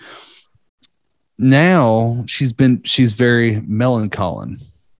 And now she's very melancholy.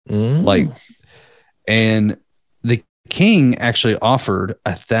 Like, and the king actually offered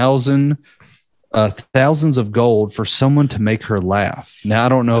thousands of gold for someone to make her laugh. Now, I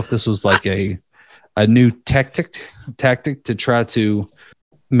don't know if this was like a new tactic to try to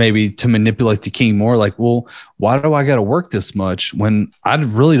maybe to manipulate the king more. Like, well, why do I got to work this much when I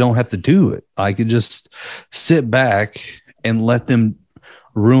really don't have to do it? I could just sit back and let them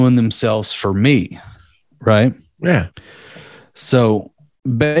ruin themselves for me. Right. Yeah. So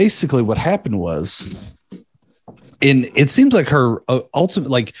basically what happened was, and it seems like her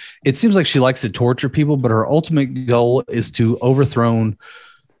ultimate, like, it seems like she likes to torture people, but her ultimate goal is to overthrow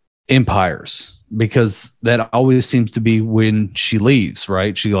empires, because that always seems to be when she leaves,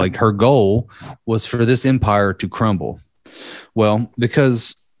 right? She like, her goal was for this empire to crumble. Well,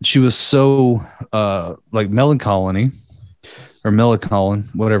 because she was so like melancholy,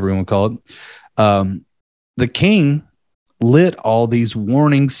 whatever you want to call it, the king lit all these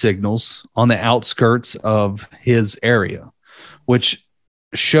warning signals on the outskirts of his area, which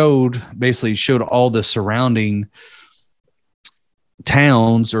showed all the surrounding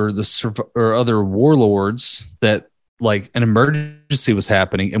towns or other warlords that like an emergency was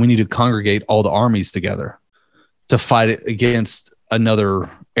happening and we need to congregate all the armies together to fight it against another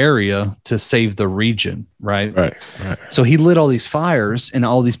area to save the region. Right. So he lit all these fires and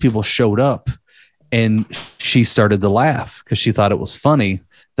all these people showed up. And she started to laugh because she thought it was funny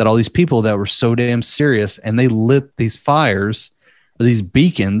that all these people that were so damn serious, and they lit these fires, these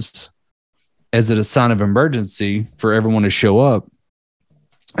beacons, as a sign of emergency for everyone to show up.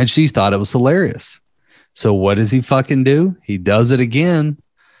 And she thought it was hilarious. So what does he fucking do? He does it again,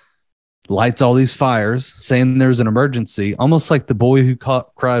 lights all these fires, saying there's an emergency, almost like the boy who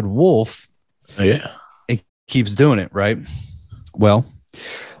cried wolf. Oh, yeah. It keeps doing it, right? Well,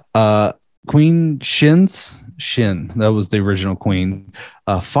 Queen Shin, that was the original queen,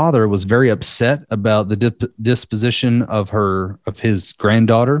 father was very upset about the disposition of his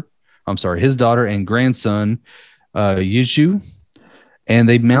daughter and grandson, Yushu, and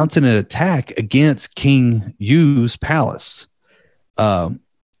they mounted an attack against King Yu's palace.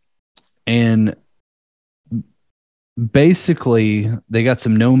 And basically they got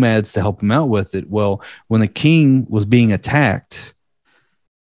some nomads to help him out with it. Well, when the king was being attacked,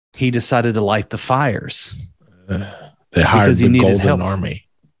 he decided to light the fires. They hired the Golden Army.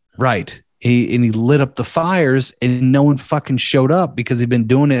 Right. He lit up the fires, and no one fucking showed up because he'd been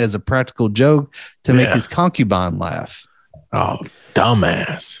doing it as a practical joke to make his concubine laugh. Oh,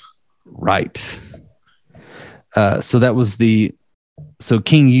 dumbass. Right. So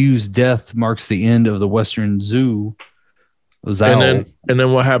King Yu's death marks the end of the Western Zhou. And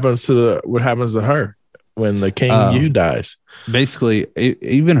then what happens to her when the King Yu dies? Basically,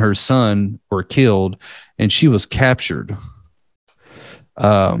 even her son were killed, and she was captured.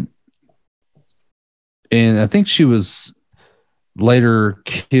 And I think she was later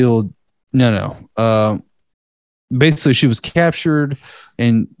killed. No. Basically, she was captured,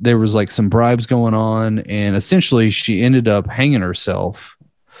 and there was like some bribes going on, and essentially she ended up hanging herself,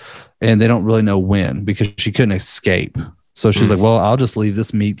 and they don't really know when because she couldn't escape. So she's like, well, I'll just leave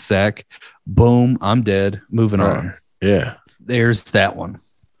this meat sack. Boom, I'm dead. Moving on. Yeah. There's that one.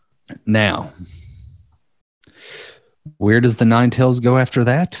 Now, where does the Nine Tails go after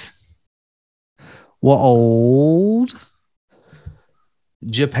that? Well, old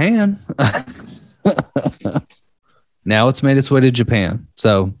Japan. Now it's made its way to Japan.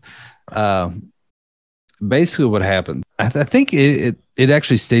 So basically what happened, I think it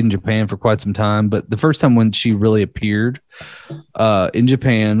actually stayed in Japan for quite some time, but the first time when she really appeared in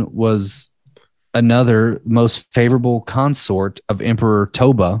Japan was another most favorable consort of Emperor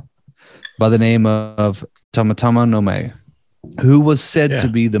Toba by the name of Tamatama no Mae, who was said to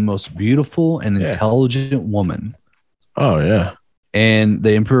be the most beautiful and intelligent woman. Oh, yeah. And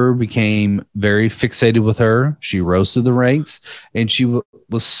the emperor became very fixated with her. She rose to the ranks, and she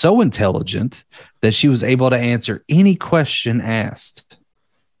was so intelligent that she was able to answer any question asked.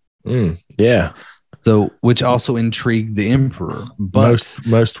 Yeah. So, which also intrigued the emperor. But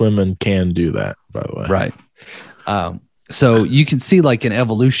most women can do that, by the way. Right. So you can see like an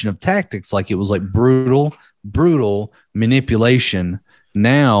evolution of tactics. Like it was like brutal manipulation.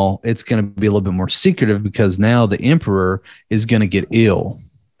 Now it's going to be a little bit more secretive because now the emperor is going to get ill.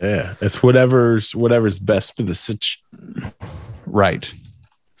 Yeah, it's whatever's best for the situation. Right.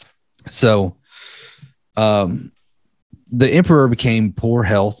 So, the emperor became poor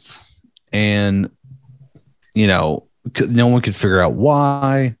health, and no one could figure out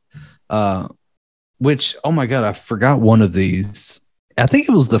why. Which, oh my God, I forgot one of these. I think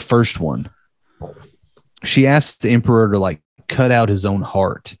it was the first one. She asked the emperor to like cut out his own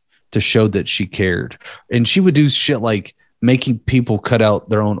heart to show that she cared, and she would do shit like making people cut out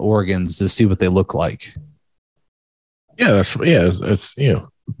their own organs to see what they look like. It's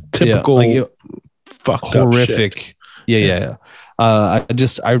typical fucked horrific up shit. Yeah. I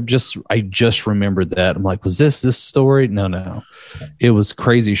just remembered that. I'm like, was this story? No, it was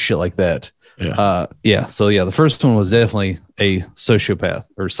crazy shit like that. So the first one was definitely a sociopath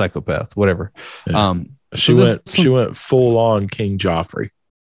or psychopath, whatever. She went full on King Joffrey.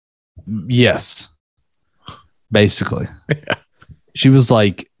 Yes. Basically. Yeah. She was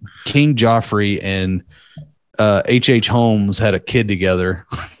like King Joffrey and H.H. Holmes had a kid together.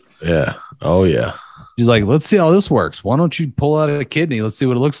 Yeah. Oh, yeah. She's like, let's see how this works. Why don't you pull out a kidney? Let's see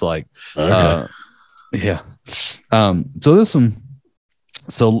what it looks like. Okay. So this one,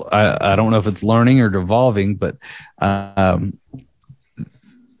 I don't know if it's learning or devolving, but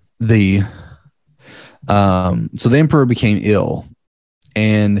the emperor became ill,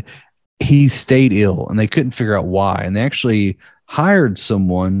 and he stayed ill, and they couldn't figure out why. And they actually hired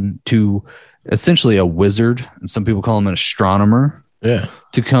someone to, essentially a wizard, and some people call him an astronomer,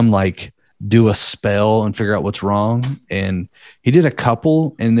 to come like do a spell and figure out what's wrong. And he did a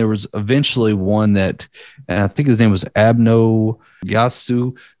couple, and there was eventually one that, and I think his name was Abno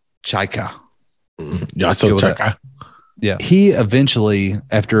Yasu Chaika. Yeah. He eventually,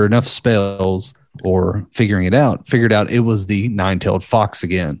 after enough spells or figured out it was the nine-tailed fox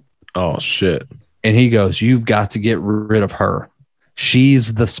again. Oh, shit. And he goes, you've got to get rid of her.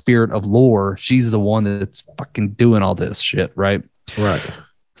 She's the spirit of lore. She's the one that's fucking doing all this shit, right? Right.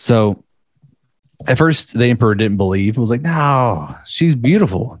 So at first, the emperor didn't believe. It was like, no, she's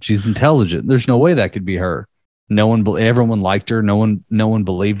beautiful. She's intelligent. There's no way that could be her. Everyone liked her. No one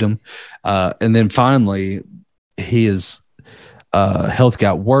believed him. And then finally, his health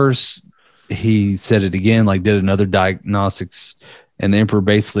got worse. He said it again, like did another diagnostics. And the emperor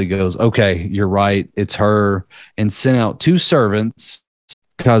basically goes, okay, you're right. It's her. And sent out 2 servants,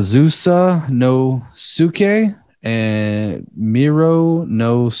 Kazusa no Suke and Miro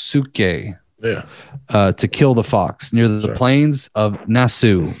no Suke. Yeah. To kill the fox near the plains of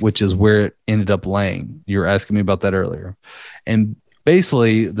Nasu, which is where it ended up laying. You were asking me about that earlier. And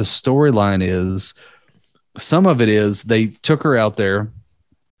basically, the storyline is some of it is they took her out there,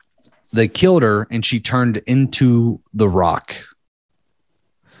 they killed her, and she turned into the rock.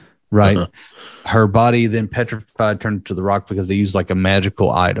 Right. Her body then petrified, turned into the rock because they used like a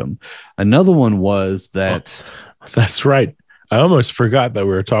magical item. Another one was that. Oh, that's right. I almost forgot that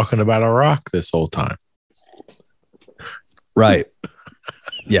we were talking about a rock this whole time. Right.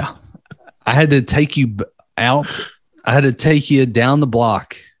 Yeah. I had to take you out. I had to take you down the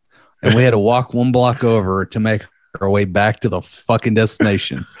block, and we had to walk 1 block over to make our way back to the fucking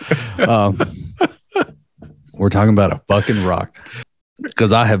destination. We're talking about a fucking rock.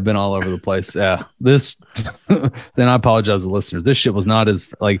 Because I have been all over the place. Yeah, this. Then I apologize to listeners. This shit was not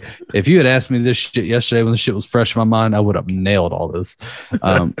as like. If you had asked me this shit yesterday when the shit was fresh in my mind, I would have nailed all this.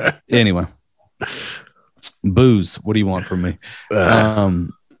 Anyway, booze. What do you want from me?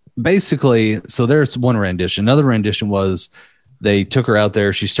 Basically, so there's one rendition. Another rendition was they took her out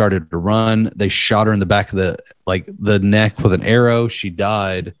there. She started to run. They shot her in the back of the neck with an arrow. She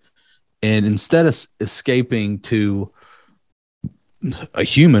died, and instead of escaping to a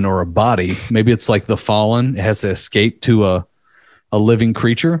human or a body, maybe it's like the fallen, it has to escape to a living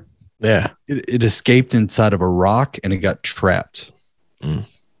creature. Yeah. It escaped inside of a rock and it got trapped. And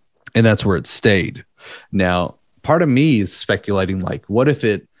that's where it stayed. Now, part of me is speculating, like, what if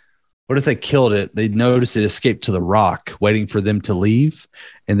they killed it, they noticed it escaped to the rock, waiting for them to leave,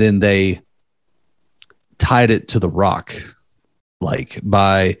 and then they tied it to the rock, like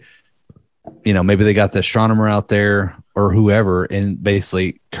by, maybe they got the astronomer out there or whoever and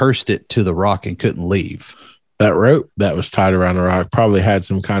basically cursed it to the rock and couldn't leave. That rope that was tied around the rock probably had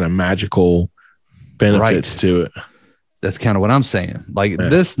some kind of magical benefits to it. That's kind of what I'm saying. Like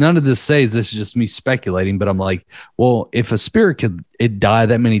this, none of this says this is just me speculating, but I'm like, well, if a spirit could die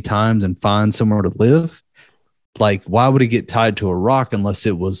that many times and find somewhere to live, like why would it get tied to a rock unless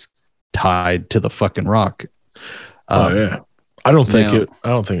it was tied to the fucking rock? Yeah. I don't think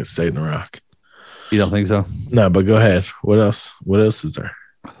it stayed in the rock. You don't think so? No, but go ahead. What else? What else is there?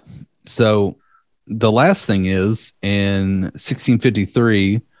 So the last thing is in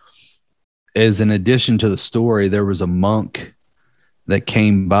 1653, as an addition to the story, there was a monk that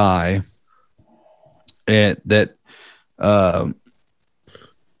came by that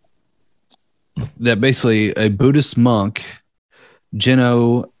basically a Buddhist monk,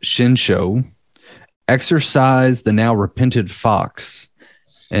 Jino Shinsho, exorcised the now repented fox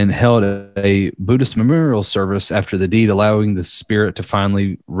and held a Buddhist memorial service after the deed, allowing the spirit to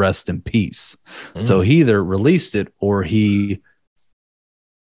finally rest in peace. So he either released it or he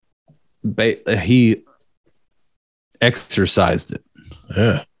exorcised it.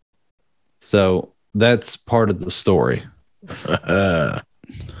 Yeah. So that's part of the story.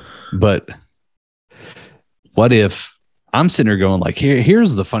 But what if I'm sitting there going like,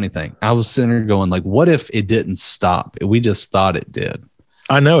 here's the funny thing. I was sitting there going like, what if it didn't stop? We just thought it did.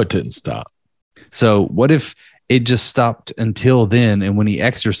 I know it didn't stop. So what if it just stopped until then? And when he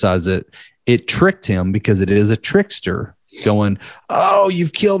exercised it, it tricked him because it is a trickster going, oh,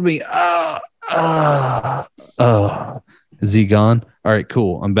 you've killed me. Is he gone? All right,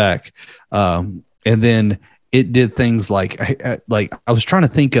 cool. I'm back. And then it did things like I was trying to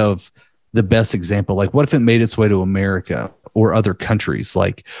think of the best example. Like, what if it made its way to America or other countries?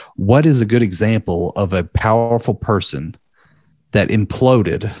 Like, what is a good example of a powerful person that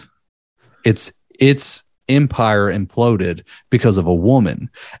imploded? Its empire imploded because of a woman.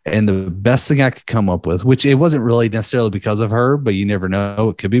 And the best thing I could come up with, which it wasn't really necessarily because of her, but you never know,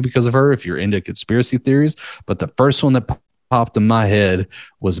 it could be because of her if you're into conspiracy theories. But the first one that popped in my head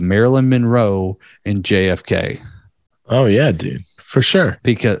was Marilyn Monroe and JFK. Oh yeah, dude, for sure.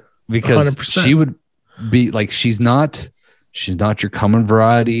 Because 100%. she would be like, she's not your common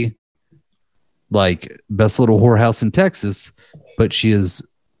variety like best little whorehouse in Texas, but she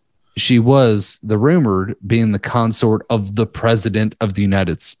was the rumored being the consort of the president of the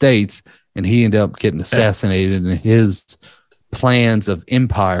United States, and he ended up getting assassinated, and his plans of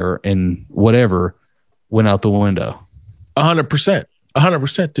empire and whatever went out the window. 100%,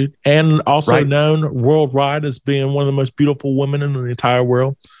 dude. And also known worldwide as being one of the most beautiful women in the entire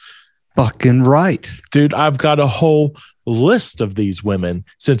world. Fucking right. Dude, I've got a whole list of these women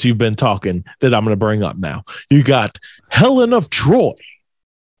since you've been talking that I'm going to bring up now. You got Helen of Troy.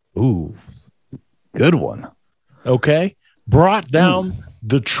 Ooh, good one. Okay. Brought down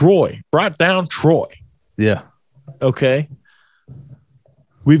Troy. Yeah. Okay.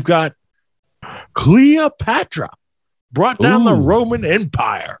 We've got Cleopatra. Brought down the Roman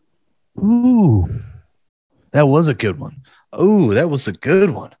Empire. Ooh, that was a good one. Ooh, that was a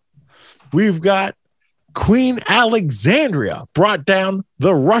good one. We've got Queen Alexandria. Brought down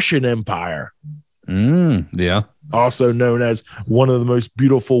the Russian Empire. Yeah. Also known as one of the most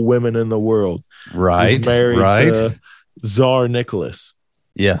beautiful women in the world. Right. Was married to Tsar Nicholas.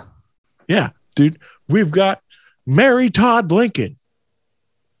 Yeah. Yeah, dude. We've got Mary Todd Lincoln.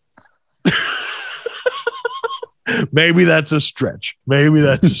 Maybe that's a stretch.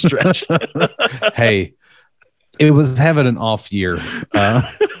 Hey, it was having an off year.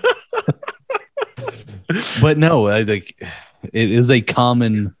 But no, like it is a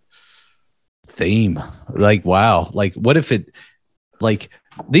common theme. Like, wow. Like, what if it, like,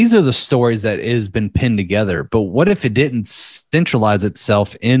 these are the stories that has been pinned together, but what if it didn't centralize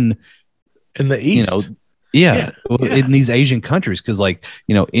itself in the East? In these Asian countries? Because, like,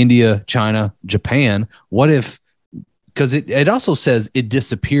 India, China, Japan, what if, because it also says it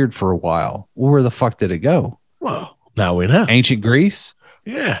disappeared for a while. Well, where the fuck did it go? Well, now we know. Ancient Greece?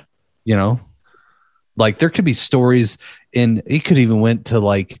 Yeah. Like there could be stories it could even went to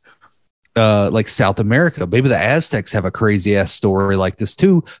like South America. Maybe the Aztecs have a crazy ass story like this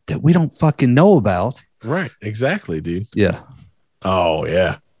too that we don't fucking know about. Right. Exactly, dude. Yeah. Oh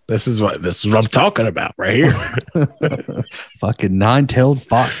yeah. This is what I'm talking about right here. Fucking nine-tailed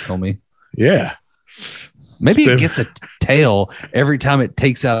fox, homie. Yeah. Maybe it gets a tail every time it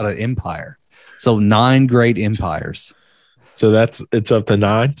takes out an empire. So 9 great empires. So it's up to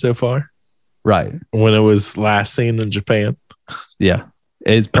 9 so far? Right. When it was last seen in Japan? Yeah.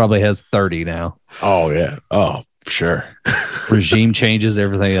 It probably has 30 now. Oh, yeah. Oh, sure. Regime changes,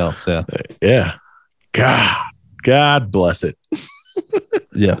 everything else. Yeah. Yeah. God bless it.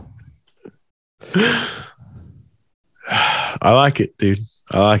 Yeah. I like it, dude.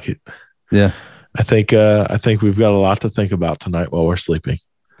 I like it. Yeah. I think we've got a lot to think about tonight while we're sleeping.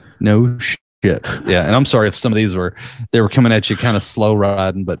 No shit. Yeah. And I'm sorry if some of these were coming at you kind of slow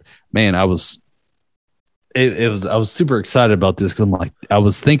riding, but man, I was super excited about this because I'm like, I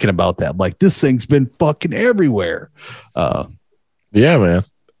was thinking about that. Like, this thing's been fucking everywhere. Yeah, man.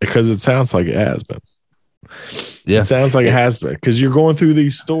 Because it sounds like it has been. Yeah. It sounds like it has been. Because you're going through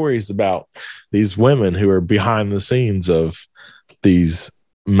these stories about these women who are behind the scenes of these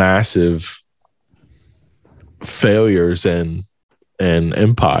massive failures and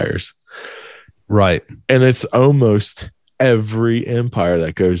empires. Right. And it's almost every empire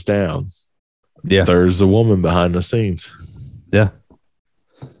that goes down. Yeah. There's a woman behind the scenes. Yeah.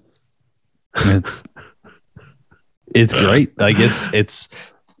 It's great. Like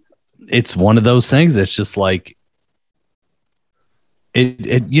it's one of those things that's just like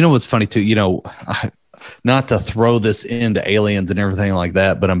it what's funny too, not to throw this into aliens and everything like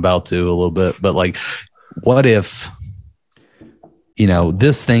that, but I'm about to a little bit. But like, what if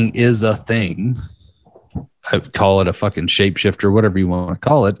this thing is a thing? I call it a fucking shapeshifter, whatever you want to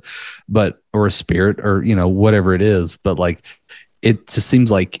call it, or a spirit, or whatever it is. But like, it just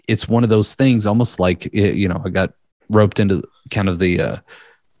seems like it's one of those things, almost like I got roped into kind of the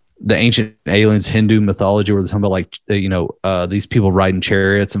ancient aliens Hindu mythology, where they're talking about like these people riding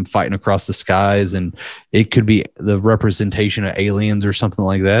chariots and fighting across the skies, and it could be the representation of aliens or something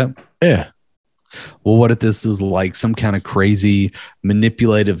like that. Yeah. Well, what if this is like some kind of crazy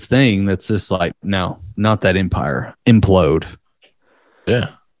manipulative thing that's just like, no, not that empire, implode. Yeah.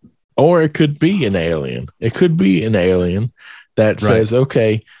 Or it could be an alien. It could be an alien that says,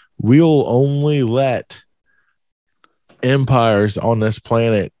 okay, we'll only let empires on this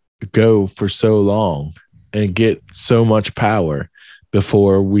planet go for so long and get so much power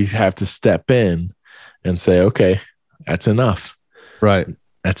before we have to step in and say, okay, that's enough. Right.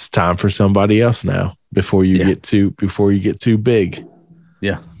 That's time for somebody else now before you get too big.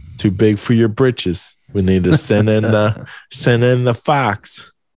 Yeah. Too big for your britches. We need to send in the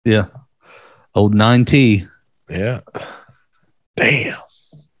fox. Yeah. Old 9T. Yeah. Damn.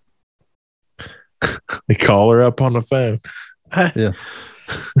 They call her up on the phone. Yeah.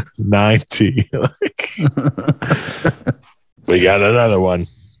 90. We got another one.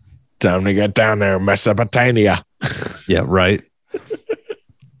 Time to get down there, Mesopotamia. Yeah, right.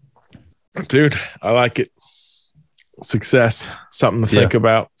 Dude, I like it. Success. Something to think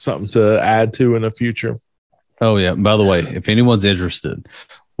about, something to add to in the future. Oh, yeah. By the way, if anyone's interested,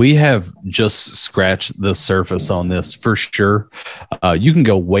 we have just scratched the surface on this for sure. You can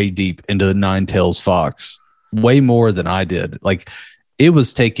go way deep into the Nine Tails Fox, way more than I did. Like, it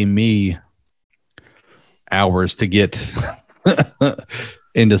was taking me hours to get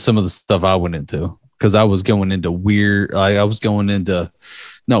into some of the stuff I went into, because I was going into weird. I was going into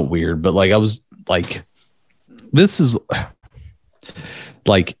not weird, but like I was like, this is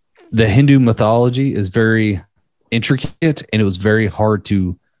like the Hindu mythology is very intricate, and it was very hard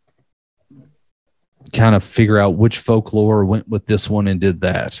to kind of figure out which folklore went with this one and did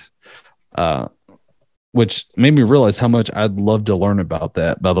that, which made me realize how much I'd love to learn about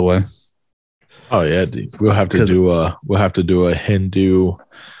that, by the way. Oh yeah, dude. We'll have to do a Hindu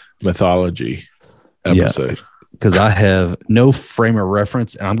mythology episode. Because I have no frame of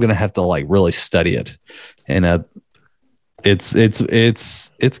reference, and I'm gonna have to like really study it, and it's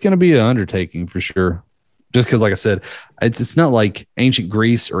gonna be an undertaking for sure. Just because, like I said, it's not like ancient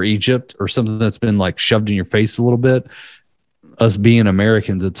Greece or Egypt or something that's been like shoved in your face a little bit. Us being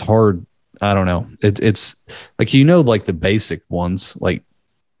Americans, it's hard. I don't know. It's like, like the basic ones like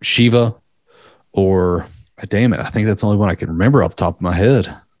Shiva or damn it, I think that's the only one I can remember off the top of my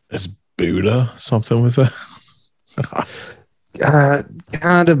head. Is Buddha something with that?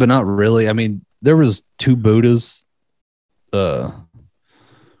 Kind of, but not really. I mean, there was 2 Buddhas,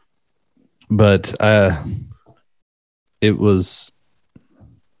 but it was.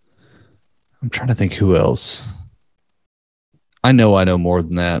 I'm trying to think who else. I know more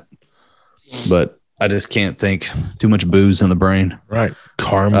than that, but I just can't think. Too much booze in the brain. Right,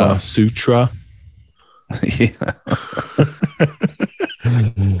 Karma Sutra. Yeah.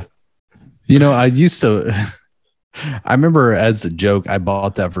 I used to. I remember as a joke, I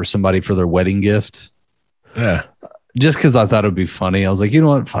bought that for somebody for their wedding gift. Yeah. Just because I thought it would be funny. I was like, you know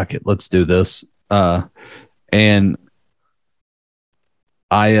what? Fuck it. Let's do this. And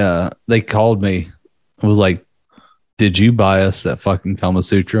they called me. I was like, did you buy us that fucking Kama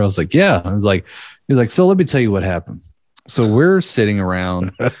Sutra? I was like, yeah. He was like, so let me tell you what happened. So we're sitting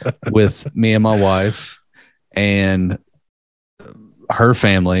around with me and my wife and her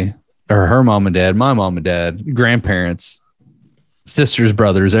family, or her mom and dad, my mom and dad, grandparents, sisters,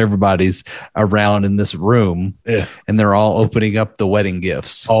 brothers, everybody's around in this room. Yeah. And they're all opening up the wedding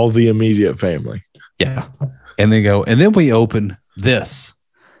gifts. All the immediate family. Yeah. And they go, and then we open this.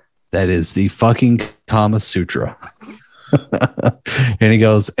 That is the fucking Kama Sutra. And he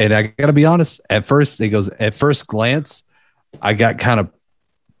goes, and I got to be honest, at first glance, I got kind of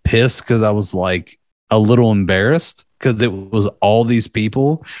pissed because I was like a little embarrassed because it was all these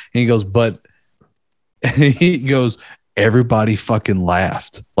people. And he goes, everybody fucking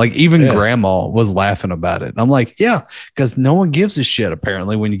laughed. Like even grandma was laughing about it. And I'm like, yeah, because no one gives a shit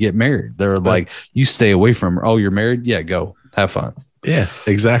apparently when you get married. They're like, you stay away from her. Oh, you're married? Yeah, go have fun. Yeah,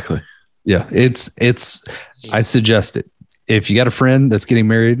 exactly. Yeah, I suggest it. If you got a friend that's getting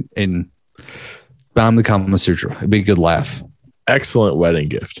married, and buy them the Kama Sutra, it'd be a good laugh. Excellent wedding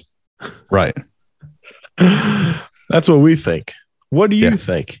gift. Right. That's what we think. What do you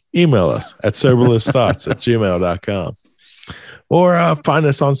think? Email us at soberlessthoughts@gmail.com. Or find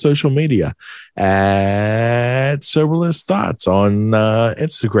us on social media at Soberless Thoughts on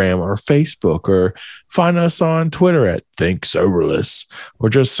Instagram or Facebook, or find us on Twitter at Think Soberless, or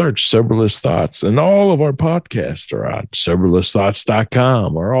just search Soberless Thoughts. And all of our podcasts are on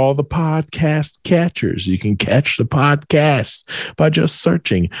soberlessthoughts.com, or all the podcast catchers. You can catch the podcast by just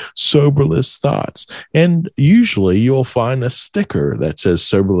searching Soberless Thoughts. And usually you'll find a sticker that says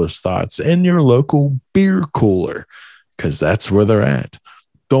Soberless Thoughts in your local beer cooler, because that's where they're at.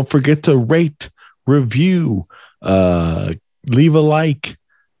 Don't forget to rate, review, leave a like,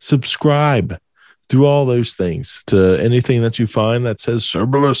 subscribe, do all those things to anything that you find that says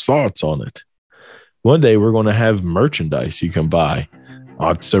Soberless Thoughts on it. One day we're going to have merchandise you can buy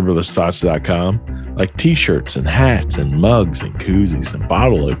on soberlessthoughts.com, like t-shirts and hats and mugs and koozies and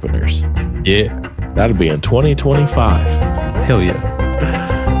bottle openers. Yeah. That'll be in 2025. Hell yeah.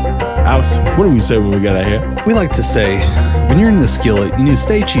 Alice, what do we say when we get out here? We like to say, when you're in the skillet, you need to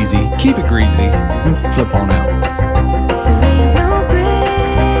stay cheesy, keep it greasy, and flip on out.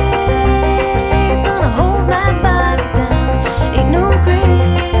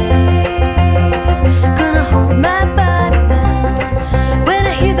 When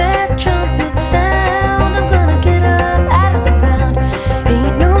I hear that trumpet sound,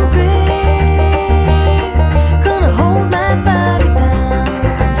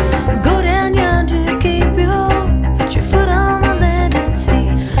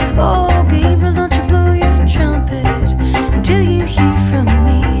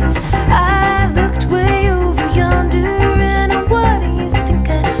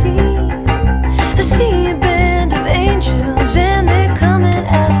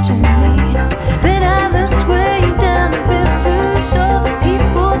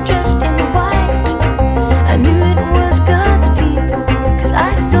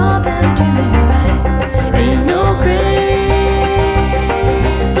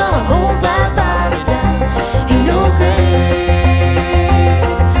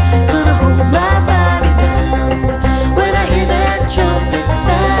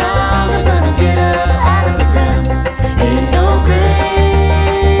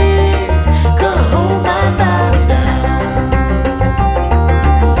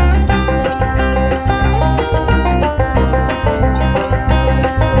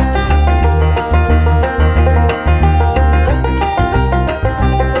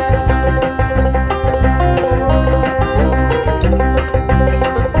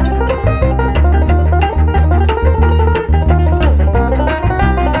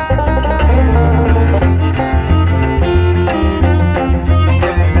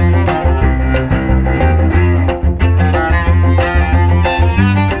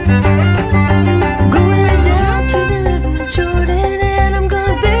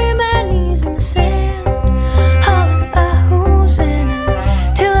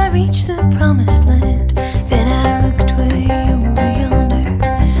 promised